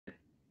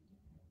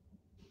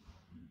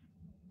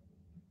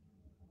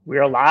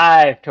We're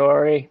live,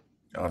 Tori.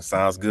 Oh,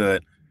 sounds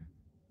good.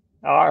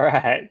 All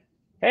right.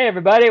 Hey,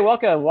 everybody.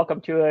 Welcome. Welcome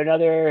to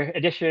another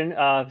edition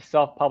of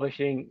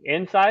Self-Publishing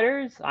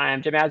Insiders.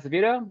 I'm Jim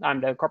Azevedo.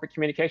 I'm the Corporate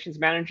Communications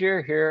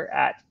Manager here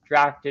at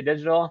Drafted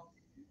Digital.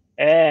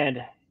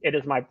 And it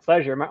is my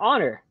pleasure, my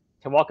honor,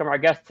 to welcome our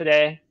guest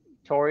today,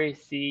 Torrey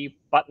C.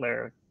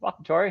 Butler.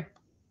 Welcome, Torrey.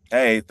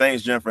 Hey,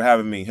 thanks, Jen, for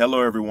having me.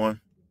 Hello, everyone.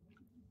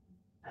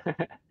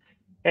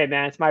 Hey,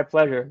 man, it's my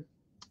pleasure.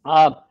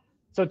 Um,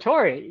 so,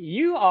 Tori,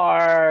 you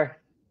are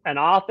an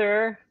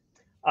author,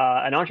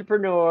 an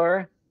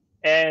entrepreneur,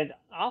 and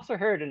I also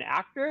heard an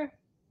actor.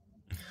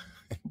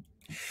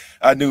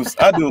 I do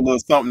a little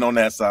something on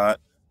that side.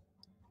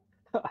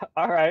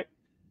 All right,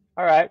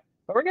 all right.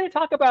 But we're going to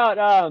talk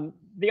about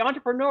the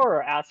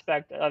entrepreneur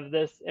aspect of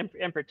this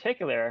in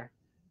particular.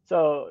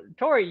 So,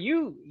 Tori,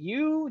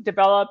 you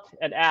developed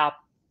an app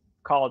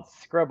called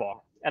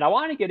Scribble, and I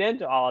want to get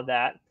into all of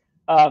that.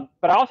 But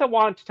I also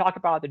wanted to talk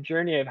about the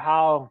journey of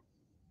how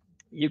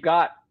you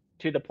got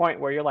to the point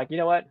where you're like, you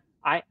know what,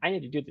 I need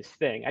to do this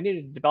thing. I need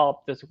to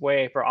develop this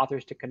way for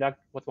authors to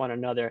connect with one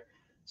another.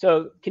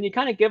 So can you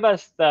kind of give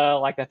us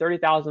the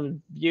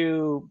 30,000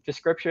 view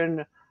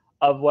description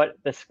of what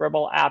the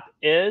Scribble app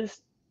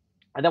is?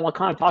 And then we'll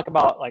kind of talk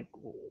about like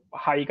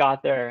how you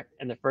got there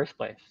in the first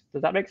place.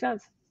 Does that make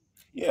sense?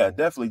 Yeah,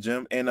 definitely,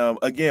 Jim. And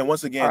once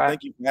All again, right.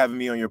 thank you for having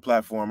me on your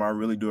platform. I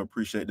really do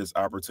appreciate this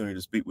opportunity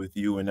to speak with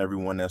you and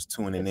everyone that's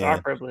tuning It's our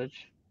in.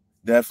 privilege.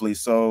 Definitely.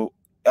 So,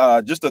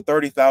 just a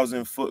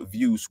 30,000-foot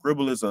view.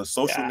 Scribble is a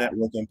social Yeah.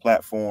 networking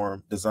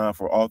platform designed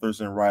for authors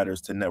and writers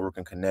to network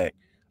and connect.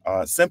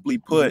 Simply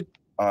Hmm. put,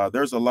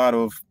 there's a lot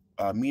of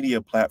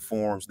media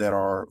platforms that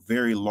are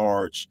very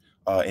large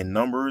in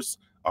numbers,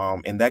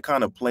 and that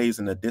kind of plays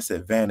in a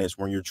disadvantage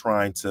when you're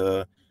trying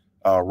to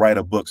write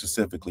a book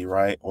specifically,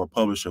 right, or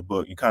publish a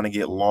book. You kind of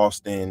get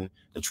lost in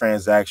the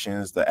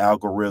transactions, the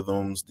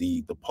algorithms,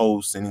 the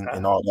posts,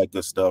 and all that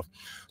good stuff.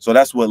 So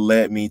that's what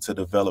led me to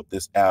develop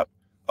this app,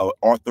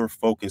 author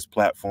focused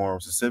platform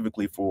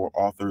specifically for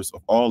authors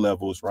of all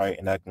levels, right?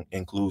 And that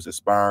includes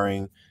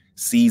aspiring,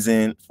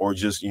 seasoned, or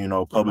just,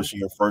 Hmm. publishing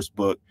your first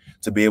book,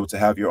 to be able to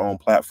have your own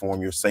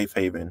platform, your safe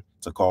haven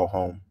to call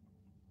home.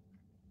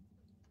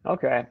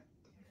 Okay.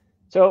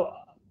 So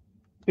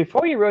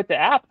before you wrote the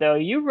app, though,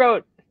 you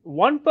wrote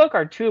one book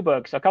or two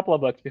books, a couple of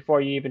books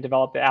before you even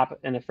developed the app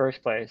in the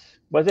first place.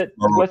 Wasn't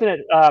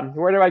it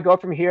Where Do I Go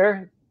From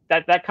Here?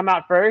 That come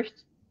out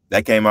first?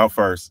 That came out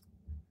first.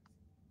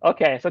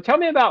 Okay, so tell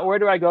me about Where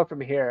Do I Go From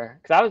Here?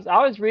 Because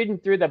I was reading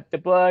through the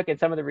book and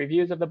some of the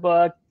reviews of the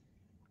book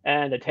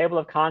and the table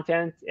of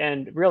contents,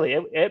 and really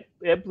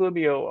it blew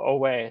me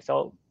away.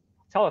 So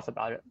tell us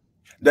about it.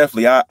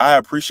 Definitely. I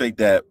appreciate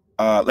that.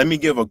 Let me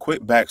give a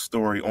quick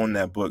backstory on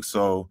that book.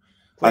 So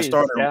I Please,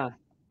 started yeah.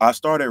 I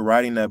started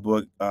writing that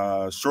book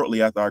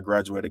shortly after I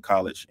graduated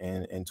college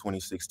in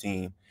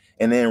 2016.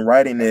 And then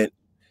writing Okay. it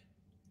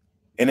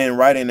and then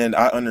writing it,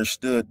 I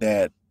understood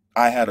that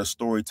I had a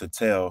story to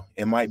tell.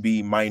 It might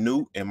be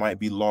minute, it might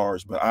be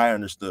large, but I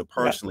understood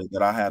Yeah. personally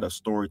that I had a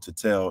story to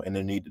tell and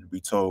it needed to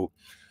be told.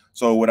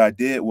 So what I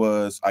did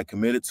was I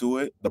committed to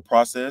it, the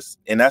process,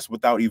 and that's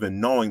without even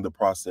knowing the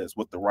process,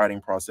 what the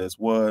writing process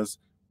was,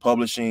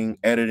 publishing,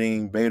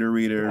 editing, beta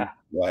reader, Yeah.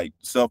 like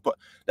self.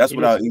 That's You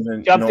without just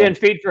even jumped knowing. in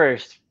feet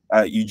first.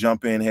 You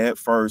jump in head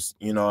first.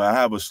 I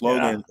have a Yeah.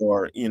 slogan,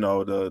 or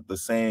the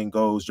saying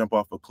goes, "Jump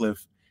off a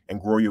cliff and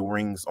grow your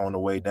wings on the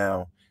way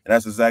down." And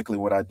that's exactly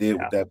what I did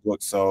with Yeah. that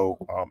book. So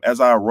as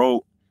I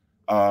wrote,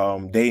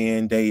 day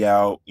in, day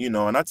out,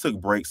 and I took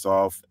breaks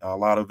off. A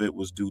lot of it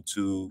was due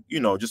to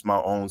just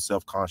my own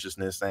self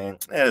consciousness, saying,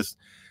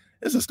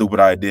 it's a stupid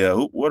idea.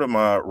 What am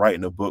I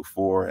writing a book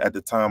for? At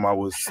the time, I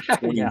was Yeah.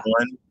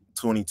 21,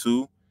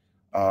 22.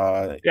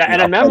 Yeah,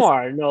 and a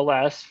memoir, no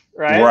less,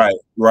 right? Right,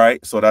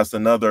 right. So that's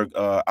another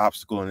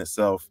obstacle in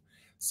itself.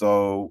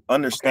 So Okay.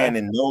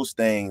 understanding those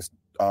things,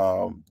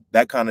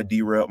 that kind of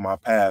derailed my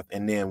path.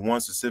 And then one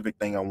specific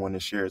thing I want to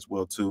share as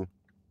well too.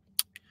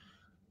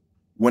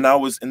 When I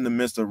was in the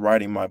midst of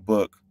writing my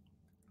book,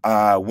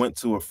 I went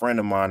to a friend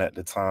of mine at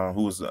the time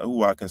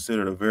who I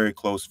considered a very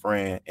close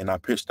friend, and I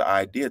pitched the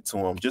idea to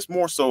him, just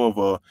more so of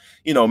a,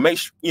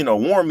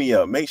 warm me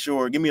up, make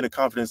sure, give me the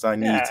confidence I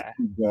need to Yeah.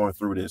 keep going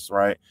through this,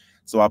 right?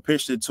 So I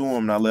pitched it to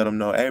him and I let him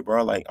know, hey,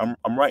 bro, like I'm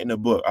writing a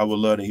book. I would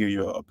love to hear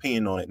your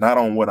opinion on it, not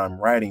on what I'm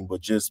writing,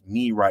 but just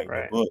me writing the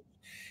Right. book.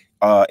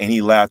 And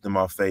he laughed in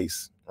my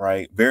face,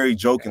 right? Very Okay.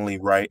 jokingly,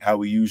 right? How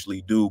we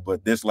usually do,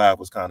 but this laugh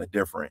was kind of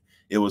different.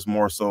 It was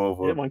more so of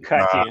It a didn't want to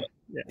cut nah, you.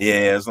 Yeah.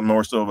 yeah, it's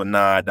more so of a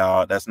nah,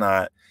 dog. That's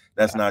not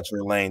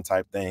your lane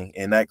type thing,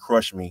 and that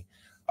crushed me.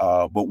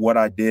 But what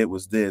I did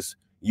was this.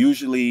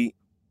 Usually,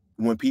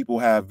 when people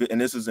have,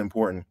 and this is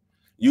important.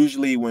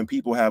 Usually, when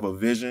people have a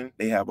vision,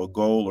 they have a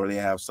goal, or they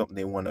have something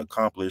they want to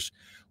accomplish.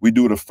 We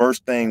do the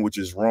first thing, which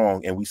is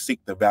wrong, and we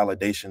seek the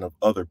validation of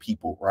other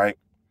people, right?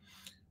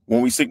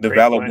 when we seek the Great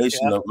point.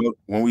 validation Yep. of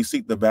when we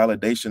seek the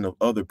validation of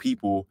other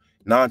people,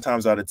 9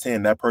 times out of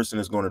 10, that person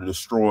is going to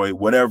destroy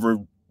whatever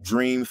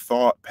dream,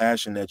 thought,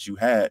 passion that you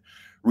had.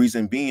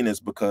 Reason being is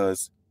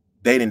because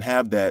they didn't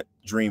have that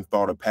dream,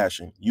 thought, or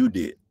passion. You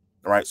did.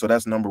 Right. So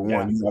that's number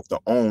one. Yeah. You have to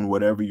own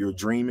whatever your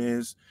dream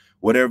is,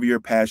 whatever your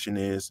passion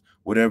is,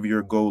 whatever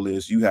your goal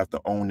is. You have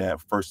to own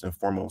that first and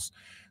foremost.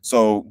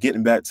 So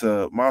getting back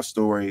to my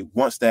story,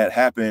 once that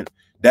happened,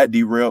 that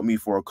derailed me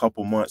for a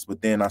couple months,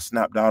 but then I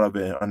snapped out of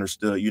it and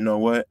understood, you know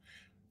what?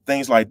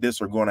 Things like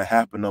this are going to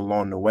happen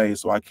along the way.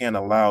 So I can't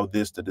allow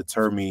this to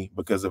deter me,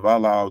 because if I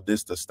allow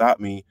this to stop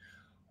me,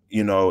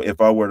 you know,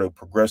 if I were to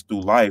progress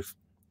through life,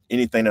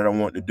 anything that I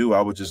want to do,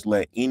 I would just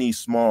let any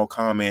small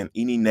comment,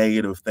 any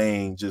negative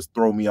thing just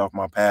throw me off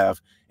my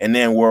path. And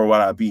then where would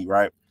I be?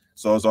 Right.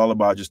 So it's all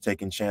about just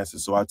taking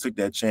chances. So I took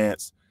that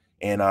chance,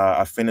 and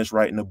I finished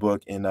writing the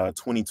book in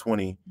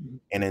 2020,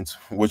 and then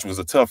which was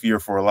a tough year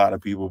for a lot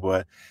of people,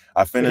 but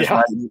I finished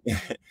Yeah. writing.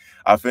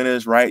 I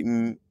finished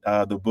writing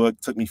the book.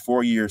 Took me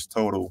 4 years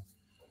total.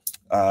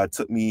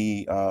 Took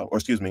me, or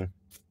excuse me,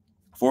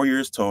 4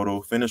 years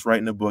total, finished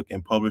writing the book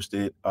and published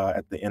it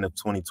at the end of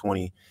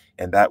 2020.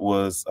 And that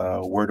was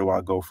Where Do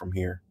I Go From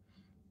Here?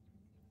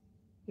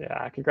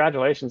 Yeah.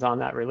 Congratulations on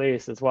that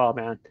release as well,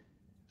 man.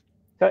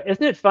 So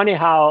isn't it funny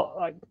how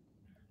like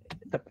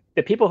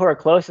the people who are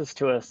closest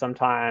to us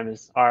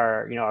sometimes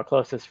are, you know, our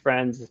closest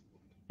friends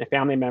and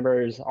family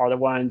members are the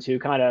ones who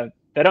kind of,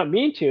 they don't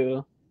mean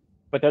to,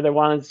 but they're the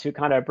ones who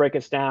kind of break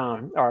us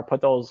down or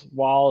put those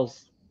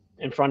walls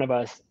in front of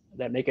us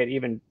that make it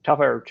even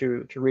tougher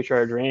to reach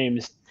our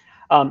dreams.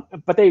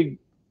 But they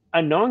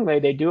unknowingly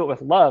they do it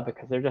with love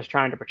because they're just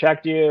trying to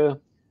protect you.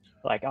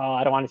 Like, oh,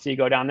 I don't want to see you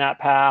go down that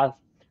path,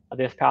 or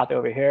this path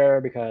over here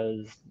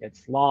because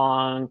it's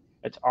long,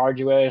 it's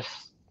arduous.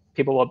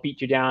 People will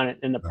beat you down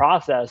in the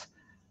process.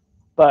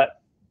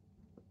 But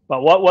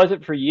what was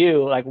it for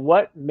you? Like,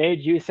 what made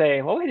you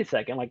say, well, wait a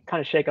second, like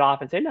kind of shake it off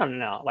and say, no, no,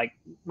 no, like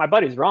my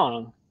buddy's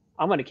wrong.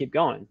 I'm going to keep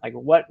going. Like,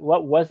 what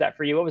was that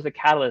for you? What was the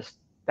catalyst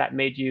that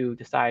made you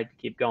decide to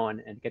keep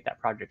going and get that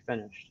project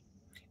finished?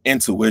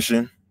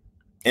 Intuition.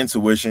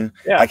 Intuition.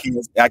 Yeah.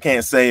 I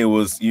can't say it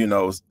was, you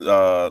know,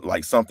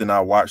 like something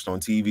I watched on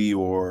TV,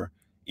 or,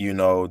 you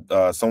know,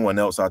 someone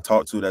else I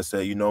talked to that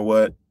said, you know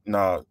what?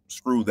 Nah,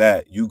 screw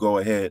that. You go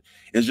ahead.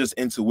 It's just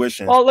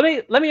intuition. Well,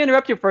 let me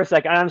interrupt you for a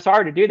second. I'm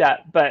sorry to do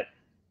that, but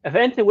if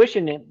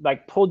intuition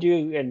like pulled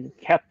you and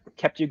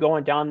kept you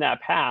going down that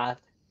path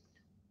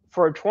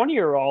for a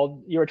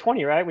 20-year-old, you were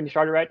 20, right, when you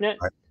started writing it?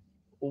 Right?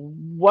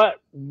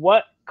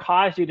 What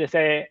caused you to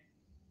say,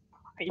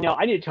 you know,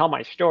 I need to tell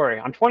my story?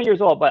 I'm 20 years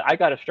old, but I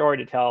got a story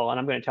to tell, and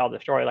I'm going to tell the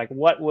story. Like,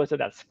 what was it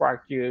that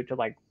sparked you to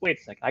like, wait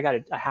a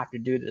second, I have to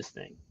do this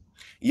thing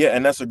Yeah,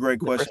 and that's a great in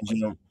the question. first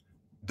You place?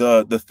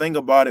 know, the thing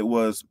about it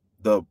was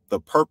the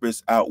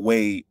purpose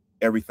outweighed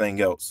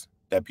everything else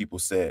that people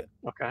said.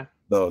 Okay.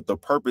 The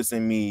purpose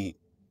in me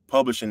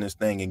publishing this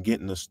thing and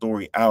getting the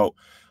story out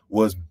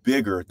was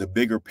bigger. The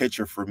bigger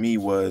picture for me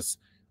was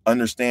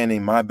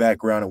understanding my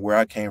background and where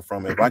I came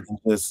from. If I can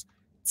just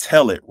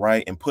tell it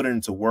right and put it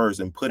into words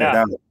and put it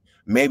Yeah. out,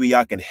 maybe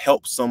I can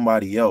help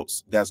somebody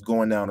else that's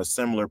going down a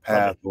similar Love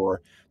path, it.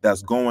 or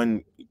that's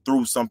going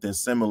through something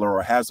similar,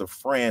 or has a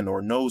friend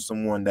or knows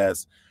someone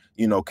that's,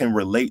 you know, can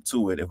relate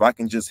to it. If I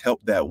can just help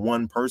that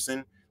one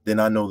person, then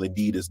I know the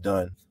deed is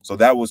done. So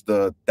that was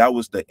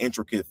the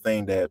intricate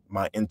thing that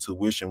my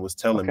intuition was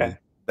telling me Okay.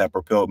 that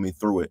propelled me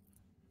through it.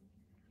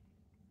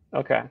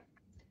 Okay.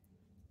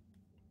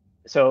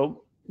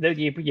 So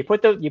you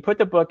put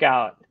the book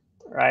out,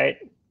 right?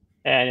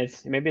 And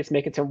it's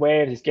making some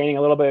waves. It's gaining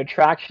a little bit of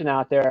traction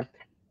out there.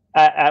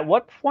 At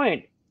what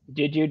point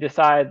did you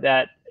decide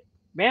that,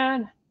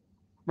 man,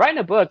 writing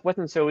a book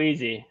wasn't so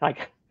easy?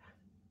 Like,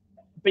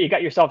 but you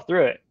got yourself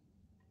through it.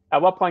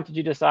 At what point did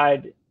you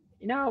decide,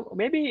 you know,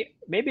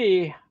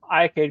 maybe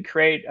I could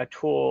create a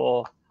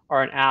tool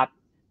or an app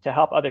to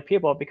help other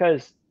people?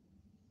 Because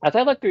as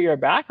I look through your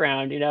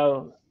background, you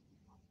know,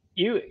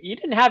 you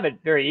didn't have it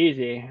very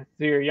easy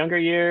through your younger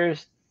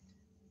years,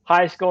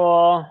 high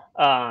school.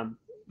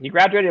 You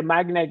graduated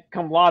magna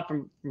cum laude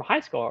from high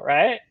school,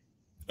 right?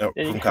 Then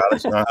From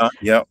college.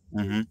 Yep.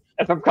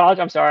 from college,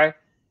 I'm sorry,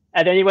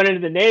 and then you went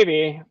into the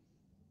Navy.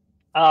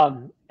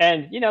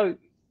 And you know,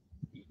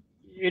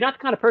 you're not the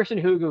kind of person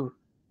who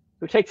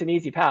takes an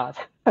easy path.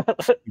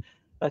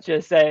 Let's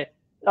just say,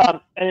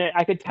 and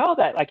I could tell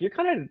that like you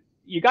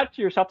got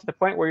to yourself to the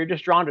point where you're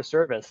just drawn to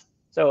service.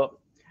 So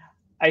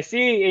I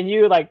see in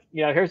you, like,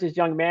 you know, here's this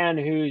young man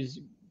who's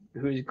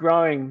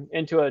growing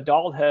into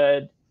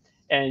adulthood,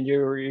 and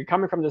you're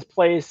coming from this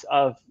place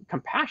of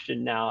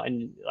compassion now,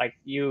 and like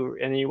you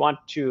want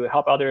to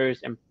help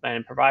others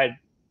and provide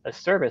a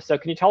service. So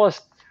can you tell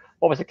us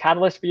what was the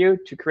catalyst for you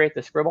to create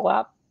the Scribble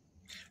app?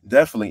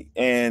 Definitely.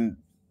 And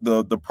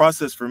the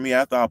process for me,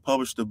 after I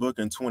published the book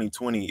in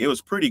 2020, it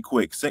was pretty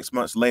quick. 6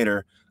 months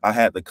later, I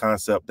had the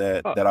concept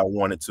Oh, that I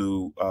wanted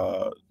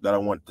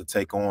to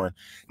take on.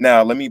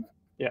 Now, let me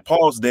yeah.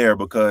 pause there,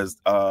 because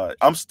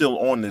I'm still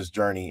on this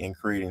journey in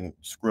creating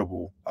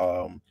Scribble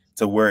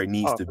to where it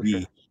needs Oh, to for sure.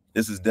 be.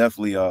 This is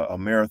definitely a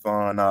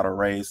marathon, not a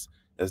race.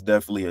 It's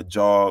definitely a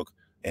jog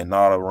and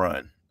not a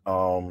run.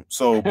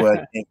 So,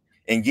 but in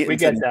We getting to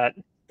get that.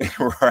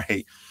 the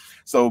right.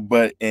 So,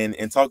 but in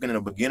talking in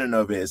the beginning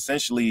of it,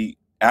 essentially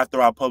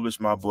after I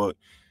published my book,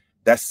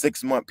 that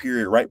 6 month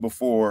period right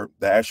before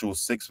the actual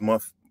 6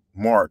 month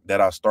mark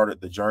that I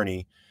started the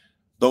journey,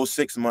 those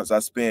 6 months I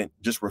spent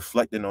just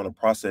reflecting on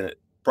the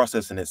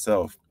process in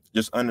itself,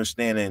 just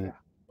understanding, Yeah.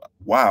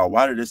 wow,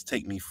 why did this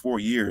take me 4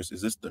 years?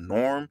 Is this the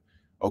norm?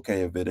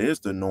 Okay, if it is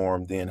the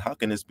norm, then how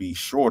can this be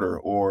shorter?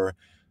 Or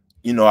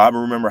I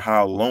remember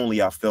how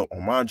lonely I felt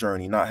on my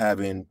journey, not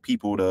having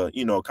people to,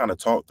 kind of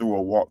talk through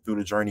or walk through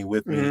the journey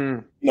with me,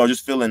 Mm,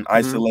 just feeling hmm.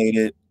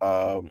 isolated.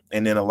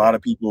 And then a lot Yeah.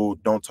 of people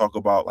don't talk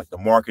about like the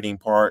marketing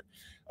part.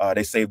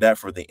 They save that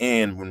for the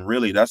end when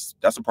really that's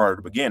a part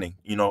of the beginning,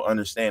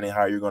 understanding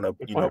how you're going to,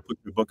 Good point. put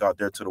your book out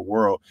there to the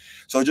world.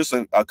 So just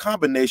a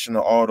combination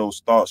of all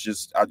those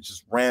thoughts, I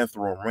just ran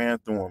through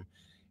them.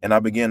 And I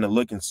began to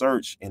look and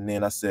search. And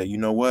then I said, you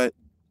know what?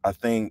 I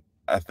think,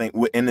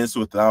 and this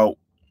without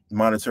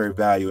monetary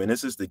value, and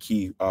this is the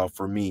key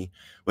for me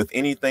with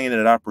anything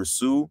that I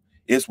pursue.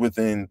 It's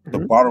within the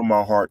Hmm. bottom of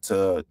my heart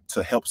to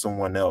help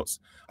someone else.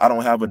 I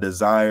don't have a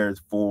desire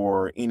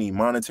for any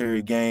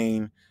monetary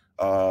gain,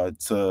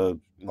 to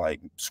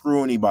like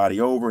screw anybody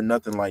over,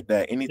 nothing like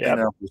that. Anything that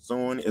Yep. I'm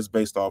pursuing is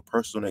based off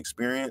personal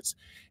experience,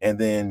 and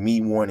then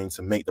me wanting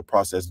to make the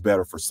process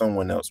better for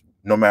someone else,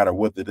 no matter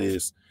what it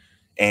is.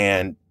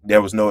 And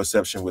there was no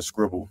exception with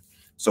Scribble.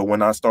 So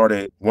when I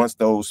started, once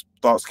those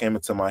thoughts came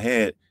into my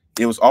head,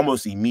 it was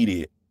almost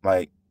immediate.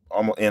 Like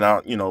almost, and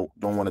I, don't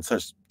want to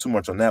touch too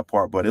much on that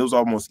part, but it was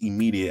almost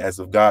immediate, as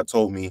if God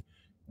told me,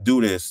 do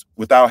this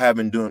without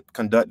having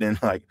conducting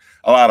like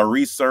a lot of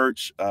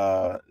research,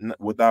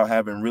 without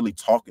having really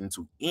talking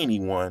to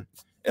anyone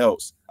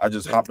else. I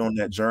just Yeah. hopped on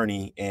that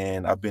journey,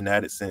 and I've been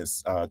at it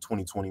since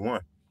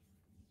 2021.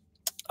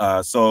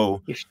 Uh,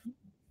 so You sh-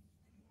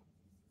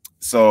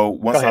 So Go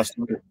once I ahead.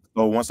 started,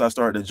 once I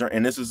started the journey,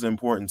 and this is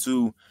important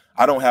too,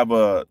 I don't have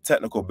a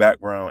technical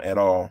background at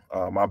all.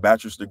 My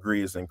bachelor's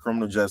degree is in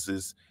criminal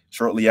justice.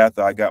 Shortly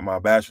after I got my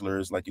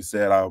bachelor's, like you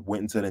said, I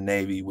went into the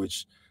Navy,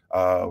 which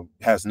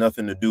has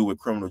nothing to do with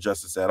criminal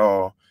justice at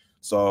all.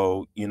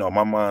 So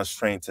my mind's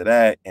trained to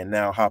that, and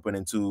now hopping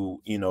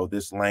into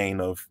this lane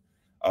of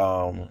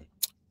um,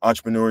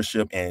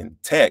 entrepreneurship and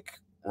tech,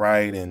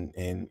 right,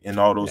 and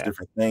all those Yeah.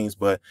 different things.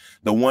 But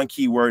the one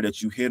key word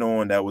that you hit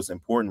on that was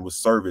important was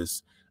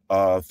service.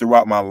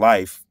 Throughout my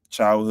life,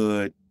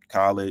 childhood,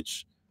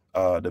 college,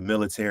 the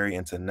military,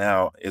 and to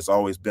now, it's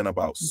always been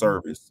about Mhm.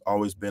 service,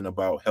 always been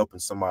about helping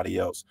somebody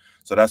else.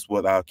 So that's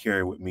what I'll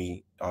carry with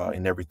me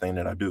in everything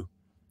that I do.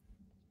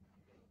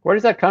 Where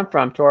does that come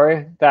from,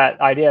 Tori? That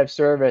idea of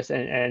service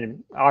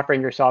and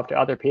offering yourself to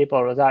other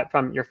people? Was that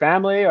from your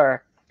family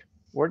or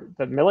where,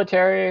 the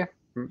military,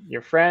 from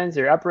your friends,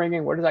 your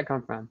upbringing? Where does that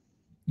come from?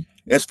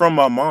 It's from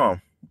my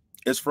mom.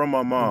 It's from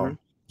my Hmm. mom.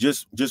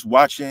 Just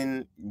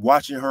watching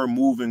her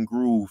move and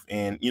groove,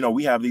 and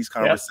we have these Yep.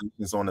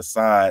 conversations on the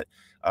side,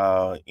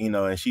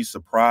 and she's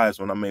surprised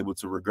when I'm able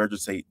to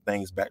regurgitate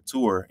things back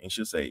to her, and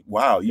she'll say,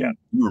 "Wow, Yep.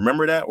 you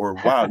remember that?" Or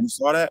 "Wow, you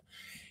saw that?"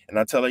 And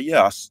I tell her,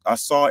 "Yeah, I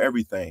saw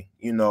everything.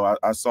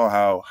 I saw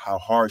how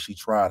hard she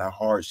tried, how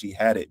hard she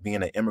had it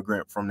being an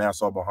immigrant from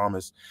Nassau,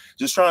 Bahamas,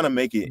 just trying to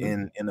make it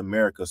Hmm. in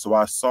America. So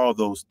I saw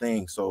those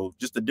things. So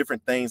just the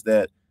different things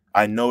that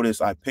I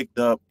noticed, I picked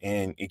up,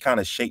 and it kind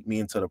of shaped me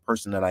into the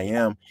person that I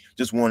am.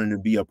 Just wanting to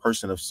be a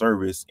person of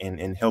service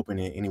and helping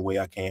in any way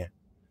I can."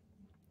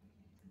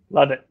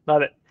 Love it.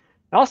 Love it.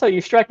 Also,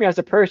 you strike me as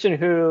a person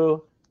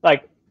who,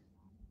 like,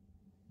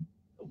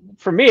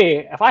 for me,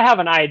 if I have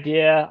an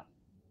idea,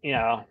 you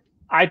know,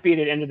 I beat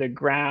it into the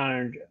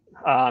ground,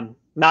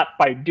 not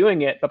by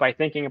doing it, but by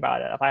thinking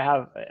about it. If I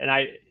have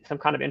some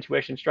kind of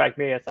intuition strike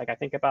me, it's like I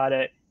think about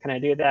it. Can I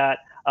do that?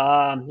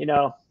 You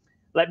know,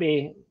 let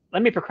me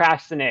let me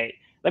procrastinate.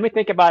 Let me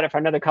think about it for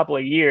another couple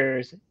of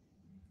years.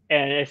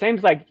 And it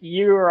seems like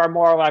you are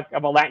more like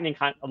of a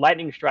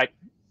lightning strike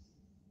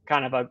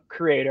kind of a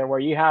creator, where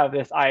you have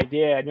this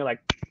idea and you're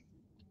like,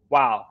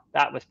 wow,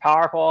 that was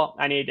powerful.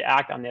 I need to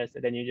act on this,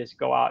 and then you just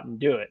go out and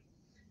do it.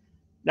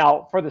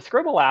 Now, for the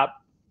Scribble app,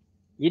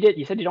 you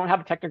said you don't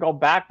have a technical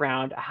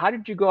background. How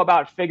did you go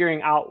about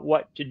figuring out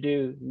what to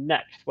do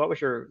next? What was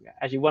your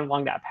as you went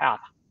along that path?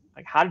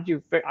 Like how did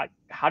you figure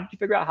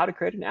out how to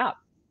create an app?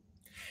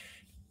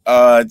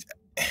 Uh,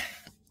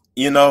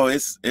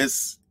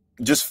 it's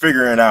just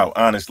figuring it out,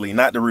 honestly,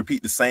 not to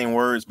repeat the same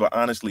words, but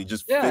honestly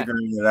just Yeah.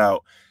 figuring it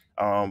out,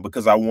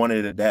 because I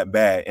wanted it that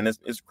bad. And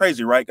it's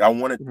crazy, right? I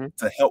wanted Hmm.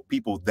 to help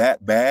people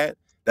that bad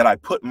that I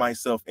put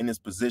myself in this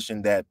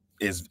position that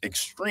is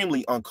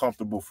extremely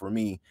uncomfortable for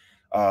me,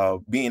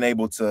 being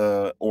able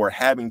to or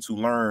having to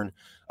learn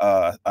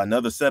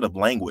another set of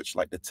language,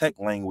 like the tech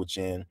language,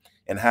 and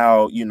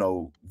how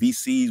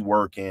VCs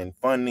work and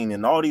funding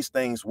and all these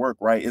things work,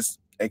 right? It's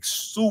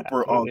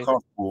super Absolutely.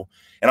 uncomfortable,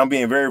 and I'm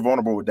being very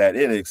vulnerable with that.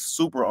 It is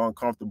super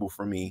uncomfortable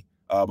for me,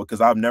 because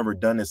I've never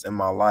done this in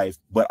my life,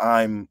 but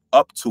I'm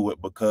up to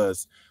it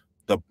because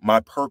my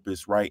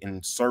purpose, right,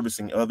 in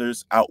servicing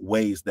others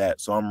outweighs that.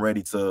 So I'm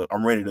ready to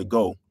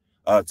go,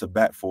 to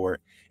bat for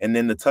it. And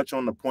then to touch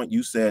on the point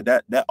you said,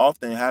 that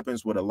often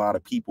happens with a lot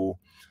of people.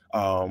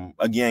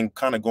 Again,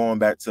 kind of going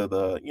back to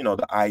the,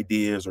 the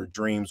ideas or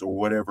dreams or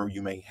whatever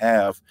you may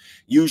have.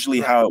 Usually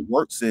Right. how it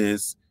works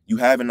is you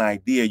have an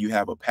idea, you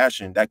have a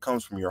passion that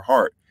comes from your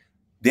heart,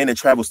 then it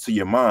travels to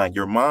your mind.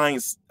 Your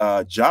mind's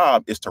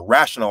job is to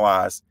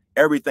rationalize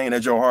everything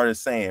that your heart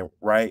is saying,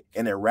 right?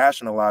 And it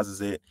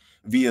rationalizes it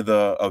via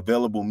the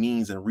available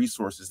means and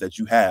resources that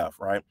you have,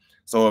 right?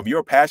 So if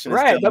your passion is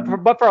Right. telling you,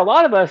 But for a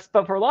lot of us,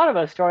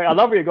 Tori, I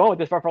love where you're going with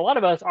this, but for a lot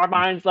of us, our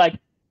mind's like,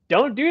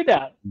 don't do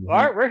that. All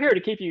Mhm, right, we're here to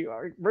keep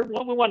you. We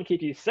want to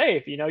keep you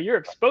safe. You're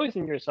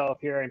exposing yourself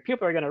here, and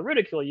people are going to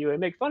ridicule you and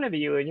make fun of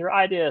you, and your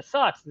idea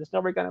sucks. And it's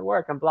never going to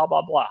work, and blah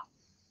blah blah.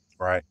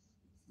 right,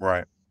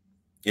 right.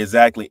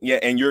 Exactly. Yeah,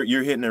 and you're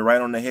hitting it right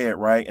on the head,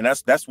 right? And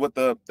that's what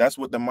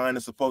the mind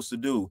is supposed to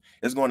do.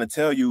 It's going to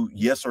tell you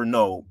yes or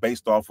no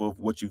based off of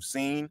what you've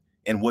seen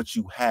and what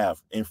you have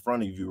in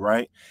front of you,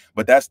 right?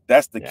 But that's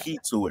the Yeah. key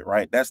to it,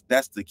 right?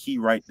 That's the key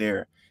right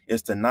there,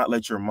 is to not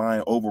let your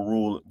mind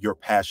overrule your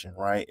passion,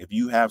 right? If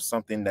you have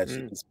something that's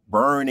Mm. is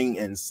burning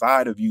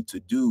inside of you to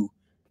do,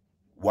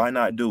 why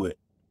not do it?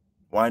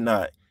 Why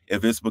not?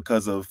 If it's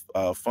because of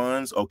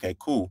funds, okay,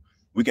 cool.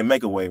 We can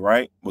make a way,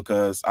 right?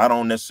 Because I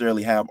don't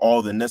necessarily have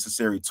all the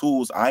necessary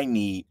tools I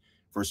need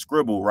for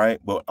Scribble,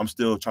 right? But I'm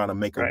still trying to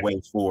make a Right. way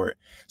for it.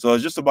 So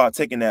it's just about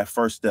taking that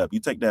first step.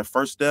 You take that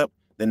first step,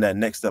 then that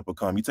next step will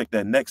come. You take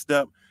that next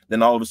step,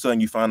 then all of a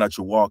sudden you find out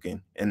you're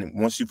walking. And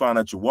once you find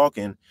out you're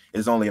walking,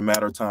 it's only a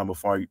matter of time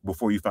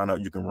before you find out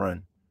you can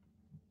run.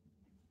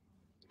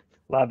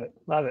 Love it.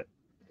 Love it.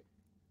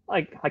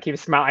 Like I keep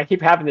smiling. I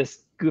keep having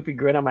this goofy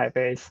grin on my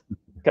face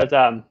because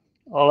I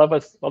love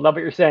what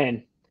you're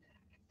saying.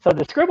 So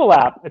the Scribble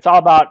app, it's all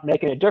about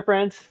making a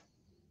difference.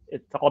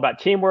 It's all about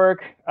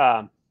teamwork,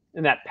 and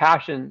that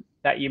passion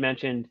that you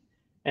mentioned,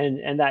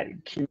 and that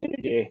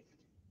community.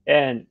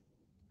 And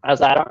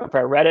as I don't know if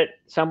I read it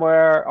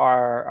somewhere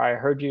or I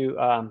heard you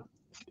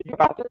speak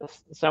about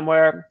this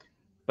somewhere,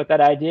 but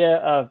that idea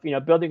of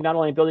building, not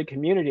only building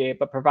community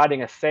but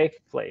providing a safe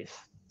place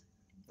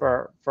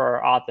Right.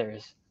 for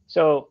authors.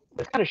 So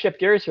let's kind of shift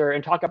gears here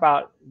and talk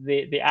about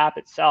the app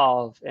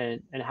itself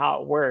and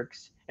how it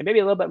works, and maybe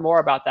a little bit more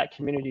about that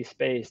community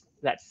space,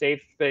 that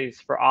safe space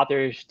for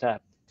authors to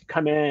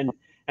come in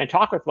and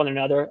talk with one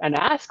another and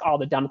ask all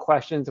the dumb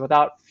questions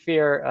without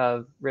fear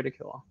of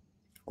ridicule.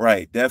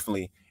 Right,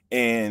 definitely.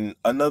 And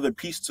another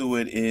piece to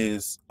it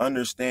is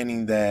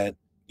understanding that,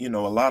 a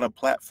lot of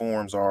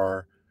platforms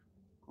are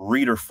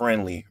reader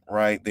friendly,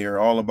 right? They're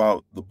all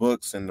about the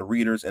books and the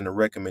readers and the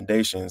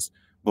recommendations.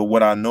 But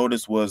what I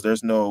noticed was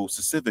there's no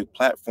specific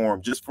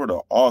platform just for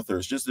the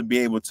authors, just to be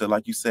able to,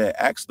 like you said,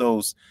 ask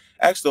those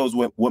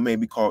what may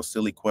be called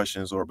silly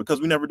questions, or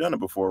because we never done it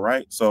before,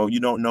 right? So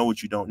you don't know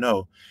what you don't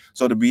know.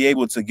 So to be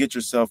able to get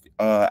yourself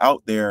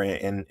out there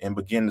and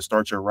begin to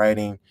start your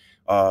writing,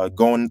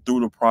 going through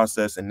the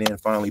process and then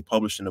finally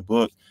publishing a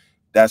book,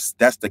 that's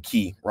the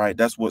key, right?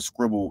 That's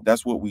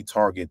what we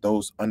target,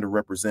 those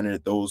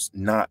underrepresented, those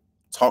not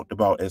talked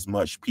about as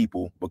much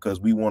people,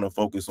 because we want to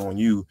focus on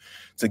you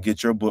to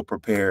get your book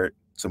prepared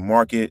to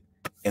market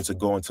and to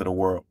go into the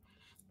world.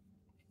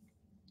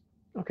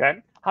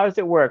 Okay. How does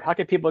it work? How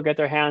can people get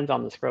their hands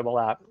on the Scribble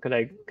app? Can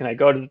I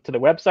go to the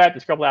website,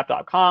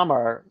 thescribbleapp.com,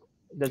 or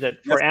does it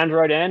for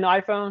Android and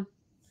iPhone?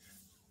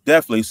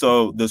 Definitely.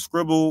 So the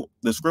Scribble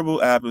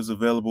app is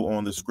available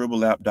on the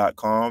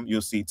scribbleapp.com.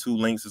 You'll see two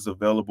links is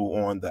available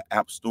on the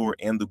App Store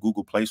and the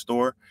Google Play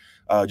Store.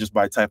 Just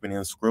by typing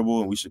in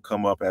Scribble, and we should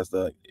come up as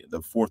the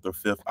fourth or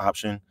fifth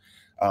option.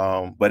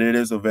 But it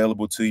is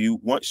available to you.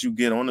 Once you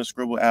get on the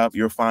Scribble app,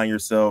 you'll find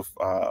yourself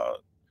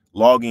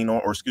logging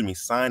on, or excuse me,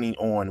 signing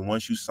on. And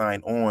once you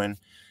sign on,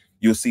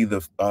 you'll see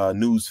the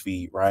news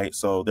feed, right?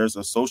 So there's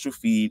a social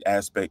feed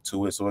aspect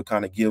to it. So it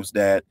kind of gives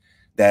that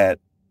that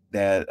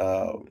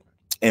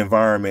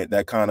environment,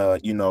 that kind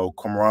of,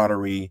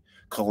 camaraderie,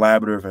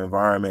 collaborative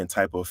environment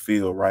type of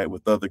feel, right?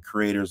 With other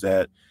creators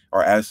that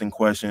are asking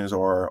questions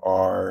or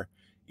are,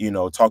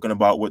 talking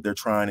about what they're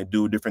trying to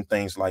do, different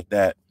things like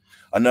that.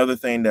 Another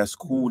thing that's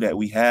cool that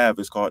we have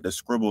is called the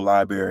Scribble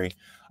Library.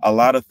 A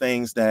lot of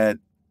things that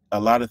a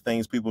lot of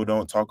things people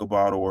don't talk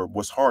about, or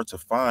what's hard to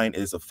find,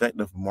 is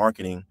effective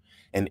marketing.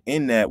 And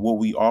in that, what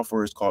we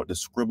offer is called the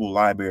Scribble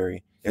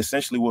Library.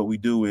 Essentially, what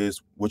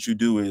you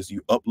do is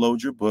you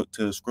upload your book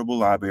to the Scribble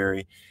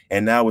Library,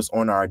 and now it's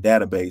on our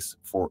database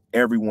for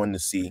everyone to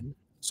see.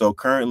 So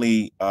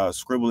currently,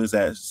 Scribble is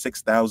at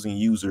 6,000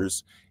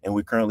 users, and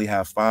we currently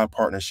have 5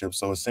 partnerships.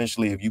 So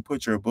essentially, if you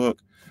put your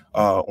book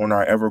on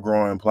our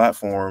ever-growing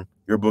platform,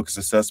 your book is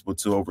accessible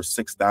to over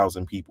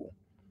 6,000 people.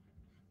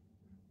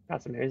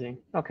 That's amazing.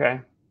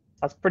 Okay.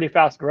 That's pretty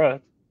fast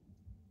growth.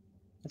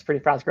 That's pretty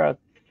fast growth.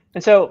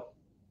 And so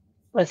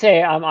let's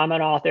say I'm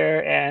an author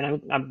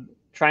and I'm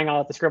trying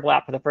out the Scribble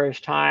app for the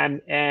first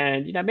time,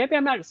 and maybe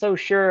I'm not so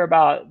sure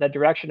about the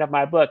direction of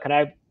my book. Can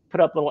I put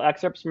up little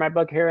excerpts from my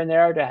book here and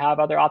there to have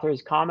other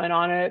authors comment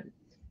on it?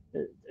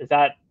 Is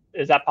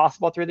that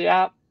possible through the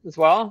app as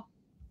well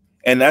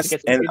And to that's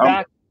get some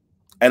feedback?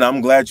 and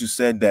I'm glad you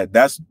said that.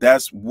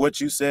 That's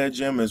what you said,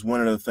 Jim, is one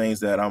of the things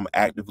that I'm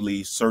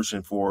actively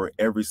searching for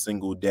every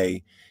single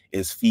day,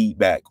 is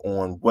feedback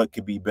on what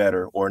could be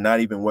better, or not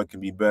even what can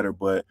be better,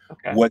 but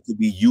Okay. what could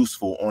be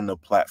useful on the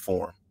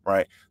platform,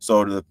 right?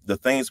 So the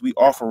things we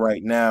Yeah. offer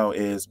right now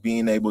is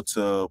being able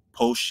to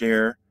post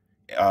share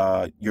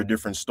your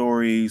different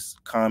stories,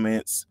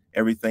 comments,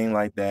 everything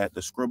like that.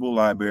 The Scribble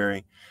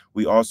library.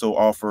 We also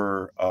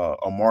offer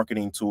a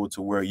marketing tool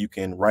to where you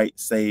can write,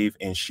 save,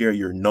 and share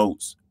your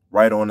notes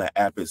right on the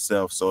app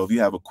itself. So if you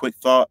have a quick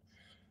thought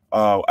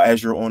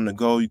as you're on the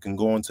go, you can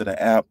go into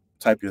the app,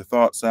 type your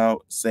thoughts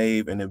out,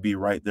 save, and it'll be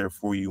right there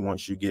for you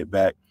once you get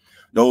back.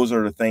 Those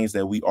are the things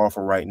that we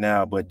offer right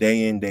now. But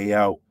day in, day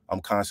out,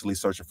 I'm constantly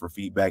searching for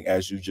feedback,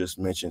 as you just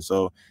mentioned.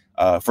 So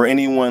for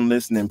anyone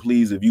listening,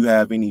 please, if you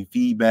have any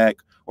feedback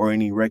or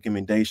any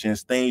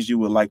recommendations, things you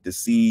would like to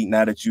see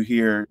now that you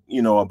hear,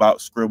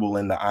 about Scribble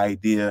and the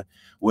idea,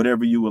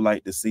 whatever you would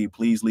like to see,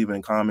 please leave it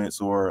in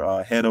comments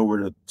or head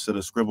over to the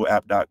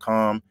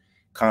scribbleapp.com,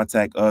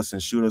 contact us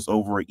and shoot us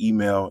over an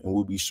email, and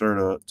we'll be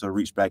sure to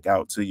reach back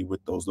out to you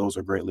with those. Those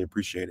are greatly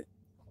appreciated.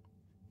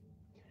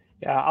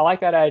 Yeah, I like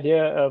that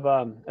idea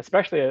of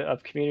especially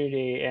of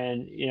community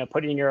and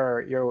putting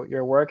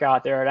your work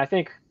out there. And I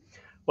think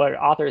what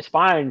authors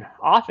find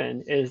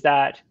often is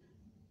that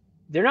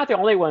they're not the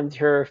only ones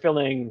who are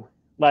feeling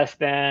less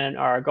than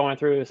or going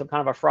through some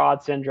kind of a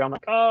fraud syndrome,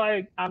 like,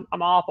 oh, I'm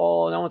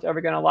awful, no one's ever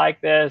going to like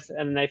this,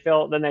 and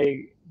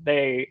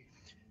they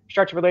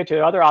start to relate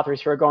to other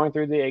authors who are going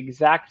through the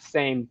exact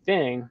same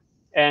thing.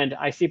 And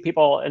I see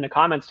people in the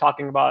comments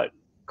talking about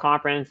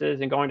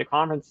conferences and going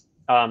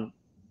to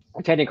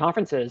attending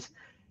conferences.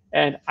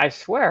 And I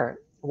swear,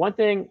 one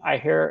thing I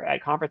hear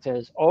at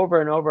conferences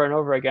over and over and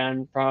over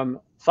again from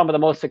some of the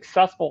most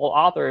successful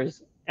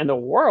authors in the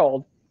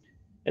world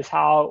is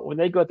how when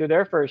they go through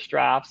their first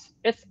drafts,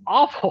 it's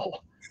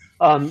awful.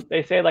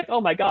 They say like,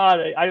 "Oh my God,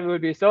 I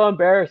would be so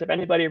embarrassed if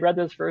anybody read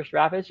this first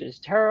draft. It's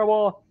just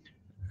terrible."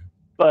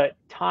 But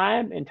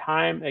time and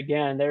time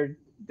again,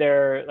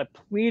 they're like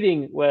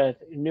pleading with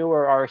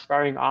newer or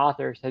aspiring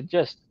authors to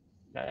just,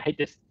 I hate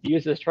to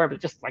use this term,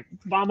 but just like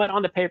vomit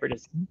on the paper,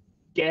 just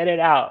get it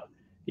out,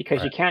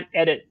 because you Right, can't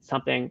edit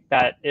something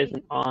that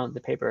isn't on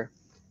the paper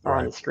or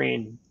on right, the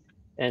screen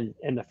in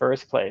the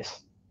first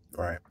place.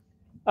 right.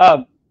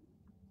 Um,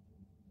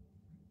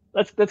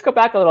 let's go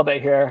back a little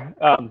bit here,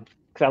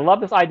 because I love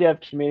this idea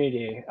of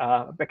community,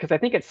 because I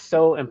think it's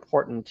so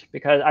important.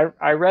 Because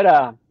I read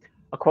a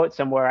quote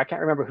somewhere, I can't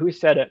remember who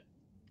said it,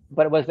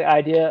 but it was the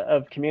idea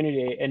of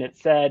community, and it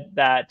said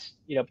that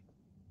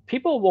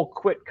people will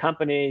quit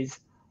companies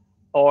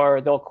or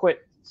they'll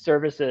quit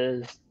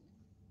services,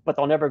 but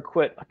they'll never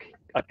quit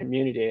a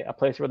community, a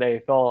place where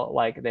they feel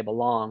like they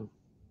belong.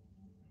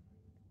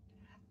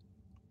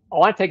 I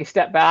want to take a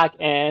step back,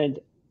 and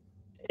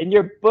in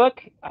your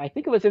book, I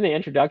think it was in the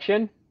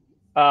introduction,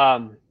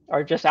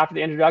 or just after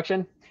the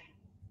introduction,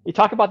 you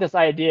talk about this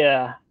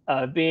idea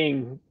of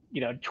being,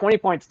 20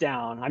 points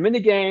down. I'm in the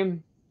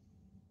game,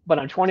 but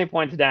I'm 20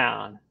 points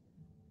down.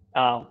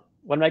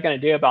 What am I going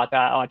to do about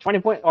that? 20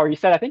 points, or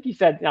I think you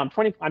said I'm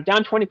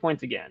down 20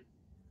 points again.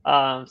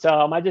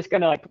 So am I just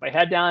going to like put my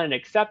head down and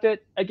accept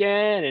it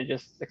again and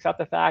just accept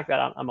the fact that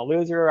I'm a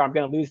loser? I'm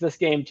going to lose this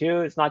game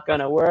too. It's not going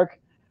to work.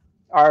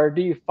 Or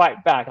do you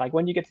fight back? Like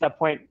when you get to that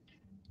point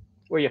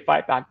where you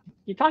fight back,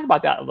 you talk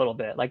about that a little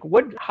bit. Like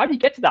how do you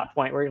get to that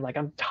point where you're like,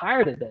 I'm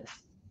tired of this?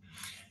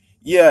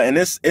 Yeah, and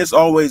it's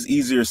always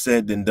easier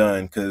said than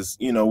done, because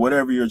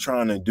whatever you're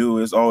trying to do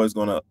is always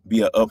going to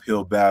be an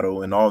uphill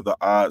battle, and all the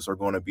odds are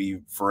going to be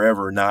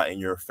forever not in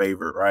your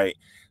favor, right?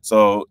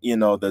 So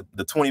the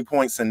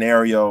 20-point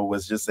scenario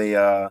was just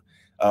a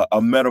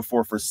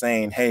metaphor for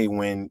saying, hey,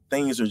 when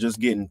things are just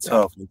getting Yeah.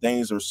 tough, when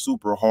things are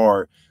super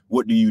hard,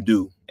 what do you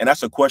do? And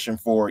that's a question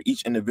for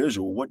each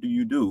individual. What do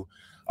you do?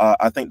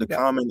 I think the Yeah.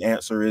 common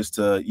answer is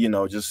to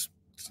just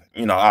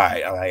all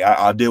right,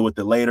 I'll deal with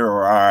it later,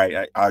 or all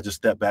right, I'll just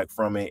step back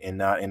from it and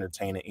not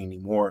entertain it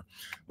anymore.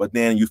 But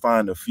then you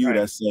find a few Right.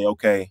 that say,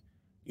 okay,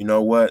 you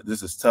know what,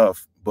 this is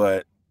tough,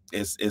 but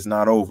it's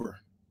not over.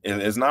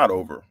 It's not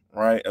over,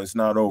 right? It's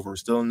not over.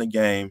 It's still in the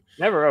game.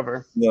 Never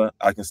over. Yeah,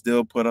 I can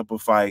still put up a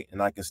fight and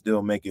I can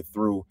still make it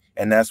through.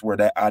 And that's where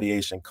that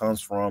ideation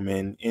comes from.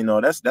 And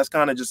that's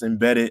kind of just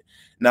embedded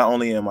not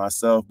only in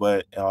myself,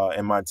 but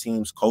in my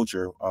team's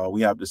culture.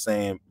 We have the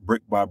saying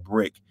brick by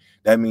brick.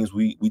 That means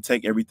we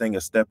take everything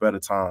a step at a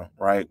time,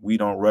 right? We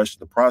don't rush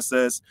the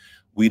process.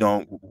 We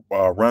don't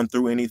run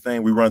through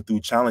anything. We run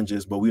through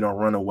challenges, but we don't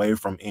run away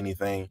from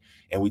anything.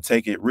 And we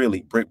take it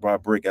really brick by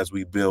brick as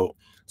we build.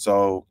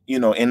 So,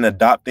 in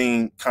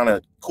adopting kind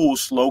of cool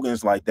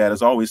slogans like that,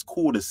 it's always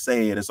cool to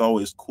say it. It's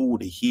always cool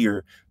to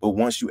hear. But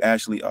once you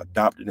actually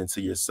adopt it into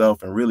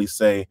yourself and really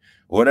say,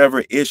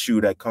 whatever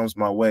issue that comes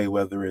my way,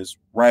 whether it's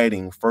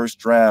writing, first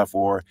draft,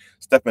 or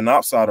stepping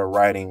outside of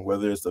writing,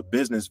 whether it's a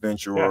business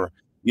venture Yeah. or,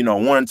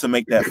 wanting to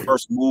make that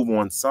first move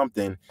on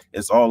something,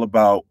 it's all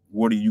about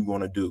what are you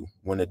going to do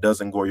when it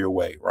doesn't go your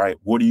way, right?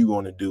 What are you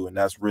going to do? And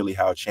that's really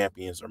how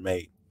champions are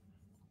made.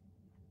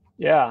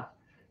 Yeah.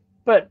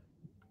 But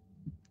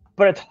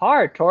it's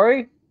hard,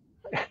 Tori.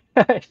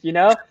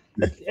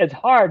 It's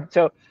hard.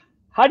 So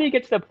how do you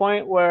get to the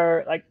point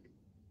where like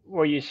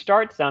where you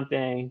start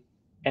something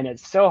and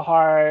it's so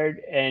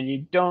hard and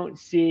you don't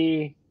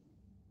see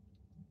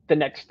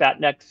that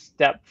next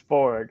step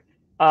forward.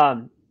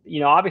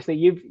 Obviously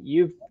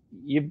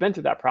you've been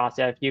through that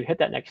process. You've hit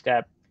that next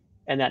step,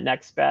 and that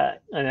next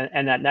step,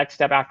 and that next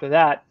step after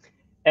that.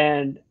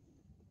 And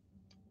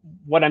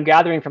what I'm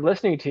gathering from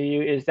listening to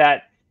you is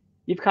that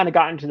you've kind of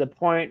gotten to the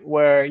point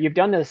where you've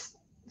done this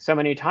so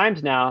many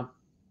times now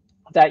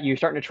that you're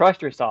starting to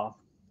trust yourself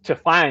to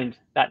find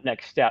that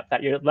next step,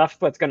 that your left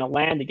foot's going to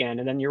land again,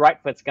 and then your right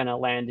foot's going to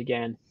land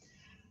again.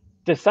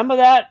 Does some of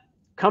that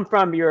come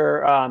from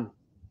your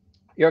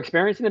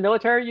experience in the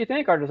military, you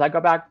think, or does that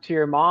go back to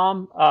your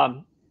mom?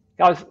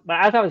 As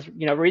I was,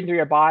 reading through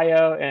your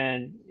bio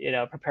and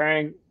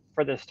preparing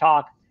for this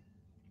talk,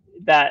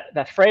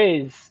 that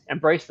phrase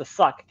 "embrace the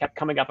suck" kept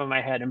coming up in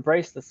my head.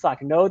 Embrace the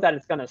suck. Know that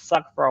it's going to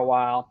suck for a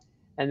while,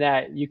 and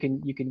that you can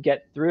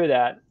get through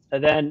that.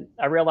 And then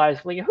I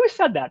realized, well, who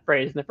said that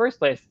phrase in the first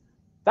place?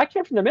 That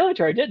came from the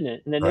military, didn't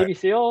it? And the Right. Navy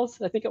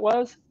SEALs, I think it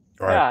was.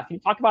 Right. Yeah. Can you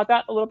talk about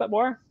that a little bit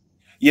more?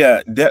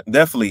 Yeah,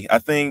 definitely. I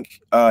think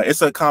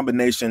it's a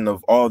combination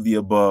of all of the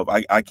above.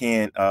 I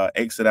can't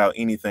exit out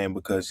anything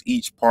because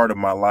each part of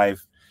my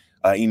life,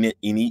 in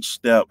each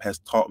step, has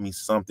taught me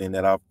something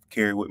that I've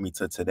carried with me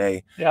to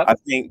today. I Yep.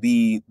 think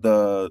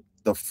the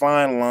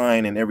fine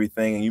line and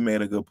everything, and you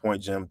made a good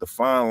point, Jim. The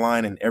fine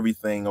line and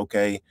everything.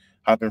 Okay,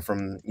 hopping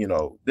from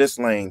this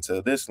lane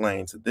to this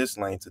lane to this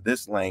lane to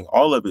this lane.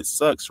 All of it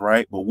sucks,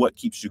 right? But what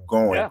keeps you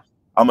going? Yeah.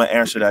 I'm gonna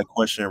answer that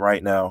question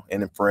right now,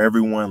 and for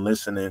everyone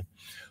listening. All right.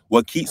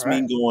 What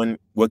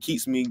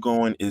keeps me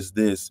going is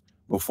this.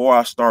 Before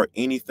I start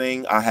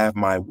anything, I have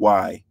my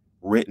why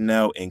written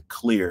out and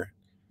clear.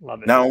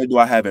 Love it. Not only do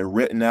I have it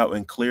written out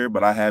and clear,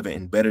 but I have it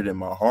embedded in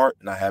my heart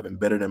and I have it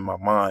embedded in my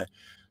mind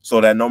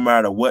so that no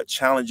matter what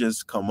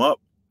challenges come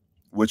up,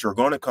 which are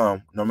going to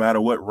come, no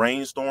matter what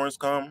rainstorms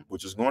come,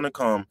 which is going to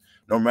come,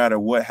 no matter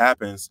what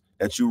happens,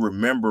 that you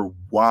remember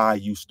why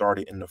you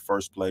started in the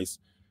first place.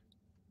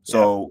 Yep.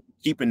 So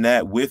keeping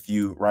that with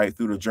you right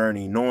through the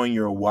journey, knowing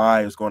your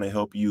why is going to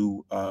help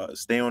you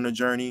stay on the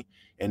journey,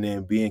 and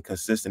then being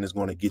consistent is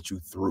going to get you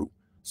through.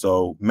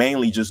 So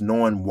mainly just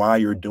knowing why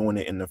you're doing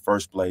it in the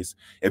first place.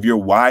 If your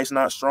why is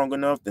not strong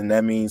enough, then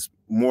that means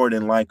more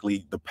than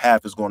likely the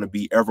path is going to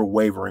be ever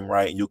wavering,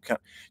 right? And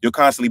you'll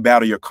constantly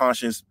battle your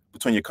conscience,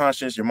 between your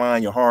conscience, your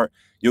mind, your heart.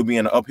 You'll be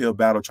in an uphill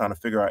battle trying to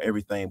figure out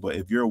everything. But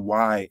if your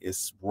why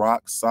is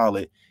rock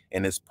solid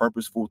and it's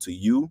purposeful to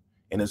you,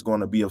 and it's going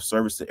to be of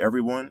service to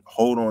everyone,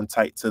 hold on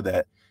tight to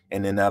that,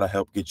 and then that'll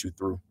help get you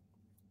through.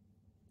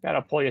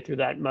 Gotta pull you through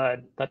that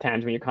mud at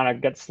times when you kind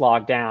of get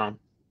slogged down.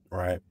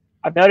 Right.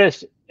 I've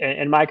noticed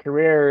in my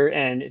career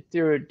and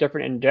through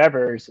different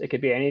endeavors, it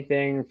could be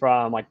anything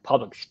from like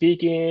public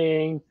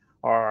speaking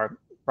or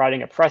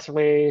writing a press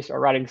release or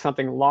writing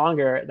something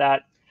longer,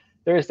 that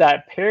there's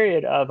that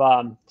period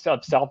of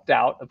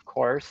self-doubt, of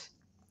course.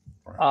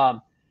 Right.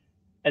 Um,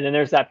 and then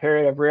there's that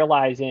period of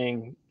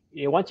realizing,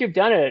 once you've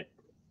done it,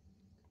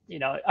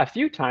 a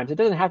few times, it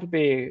doesn't have to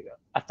be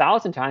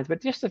 1,000 times,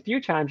 but just a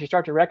few times, you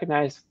start to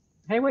recognize,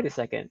 hey, wait a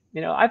second,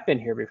 I've been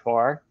here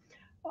before.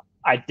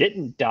 I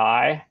didn't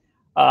die.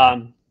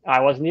 I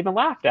wasn't even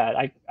laughed at.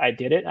 I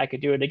did it. I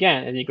could do it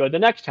again. And you go the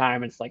next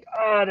time, and it's like,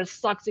 oh, this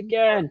sucks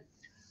again.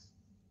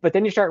 But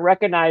then you start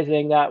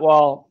recognizing that,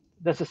 well,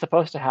 this is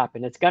supposed to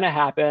happen. It's going to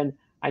happen.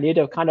 I need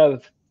to kind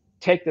of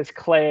take this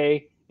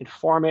clay and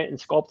form it and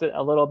sculpt it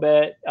a little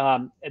bit.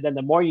 And then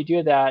the more you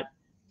do that,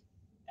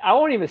 I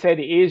won't even say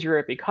the easier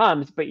it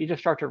becomes, but you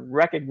just start to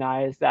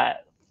recognize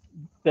that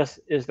this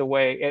is the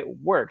way it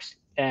works.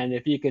 And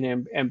if you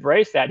can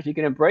embrace that, if you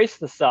can embrace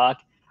the suck,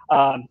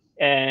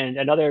 and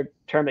another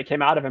term that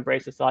came out of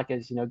embrace the suck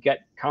is, get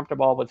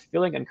comfortable with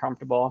feeling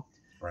uncomfortable,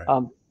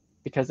 Right.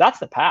 Because that's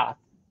the path.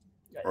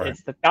 Right.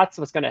 That's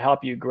what's going to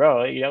help you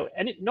grow.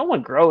 And no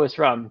one grows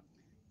from,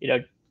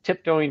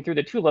 tiptoeing through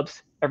the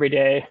tulips every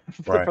day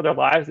Right. for their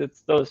lives.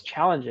 It's those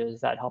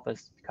challenges that help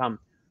us become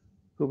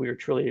who we were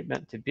truly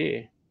meant to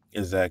be.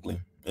 Exactly.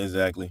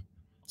 Exactly.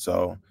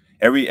 So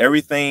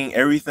everything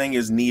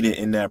is needed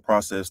in that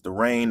process. The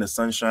rain, the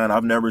sunshine.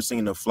 I've never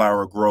seen a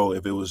flower grow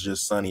if it was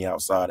just sunny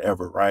outside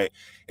ever, right?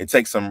 It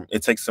takes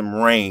some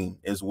rain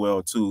as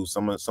well too.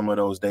 Some of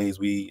those days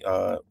we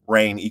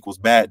rain equals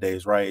bad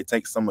days, right? It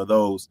takes some of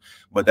those,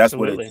 but that's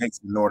what it Absolutely. takes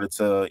in order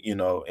to,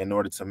 in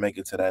order to make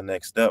it to that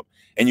next step.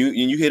 And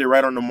you hit it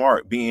right on the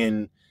mark,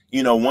 being,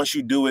 once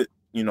you do it,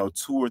 2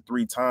 or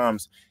 3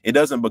 times, it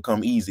doesn't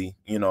become easy.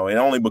 It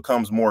only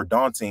becomes more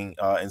daunting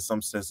in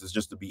some senses,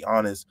 just to be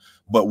honest.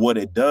 But what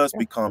it does Yeah.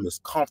 become is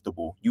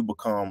comfortable. You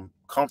become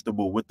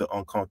comfortable with the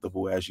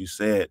uncomfortable, as you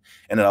said,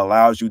 and it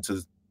allows you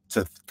to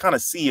kind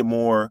of see it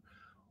more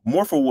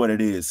for what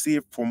it is. See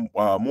it from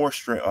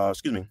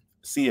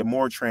see it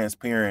more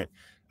transparent,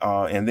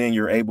 and then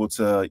you're able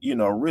to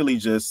really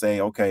just say,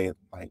 okay,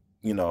 like,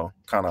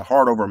 kind of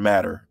heart over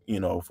matter,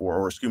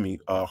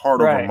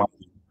 heart over Right. mind,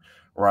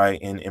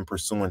 right, in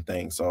pursuing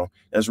things. So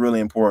that's really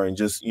important.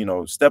 Just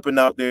stepping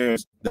out there.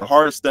 The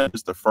hardest step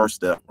is the first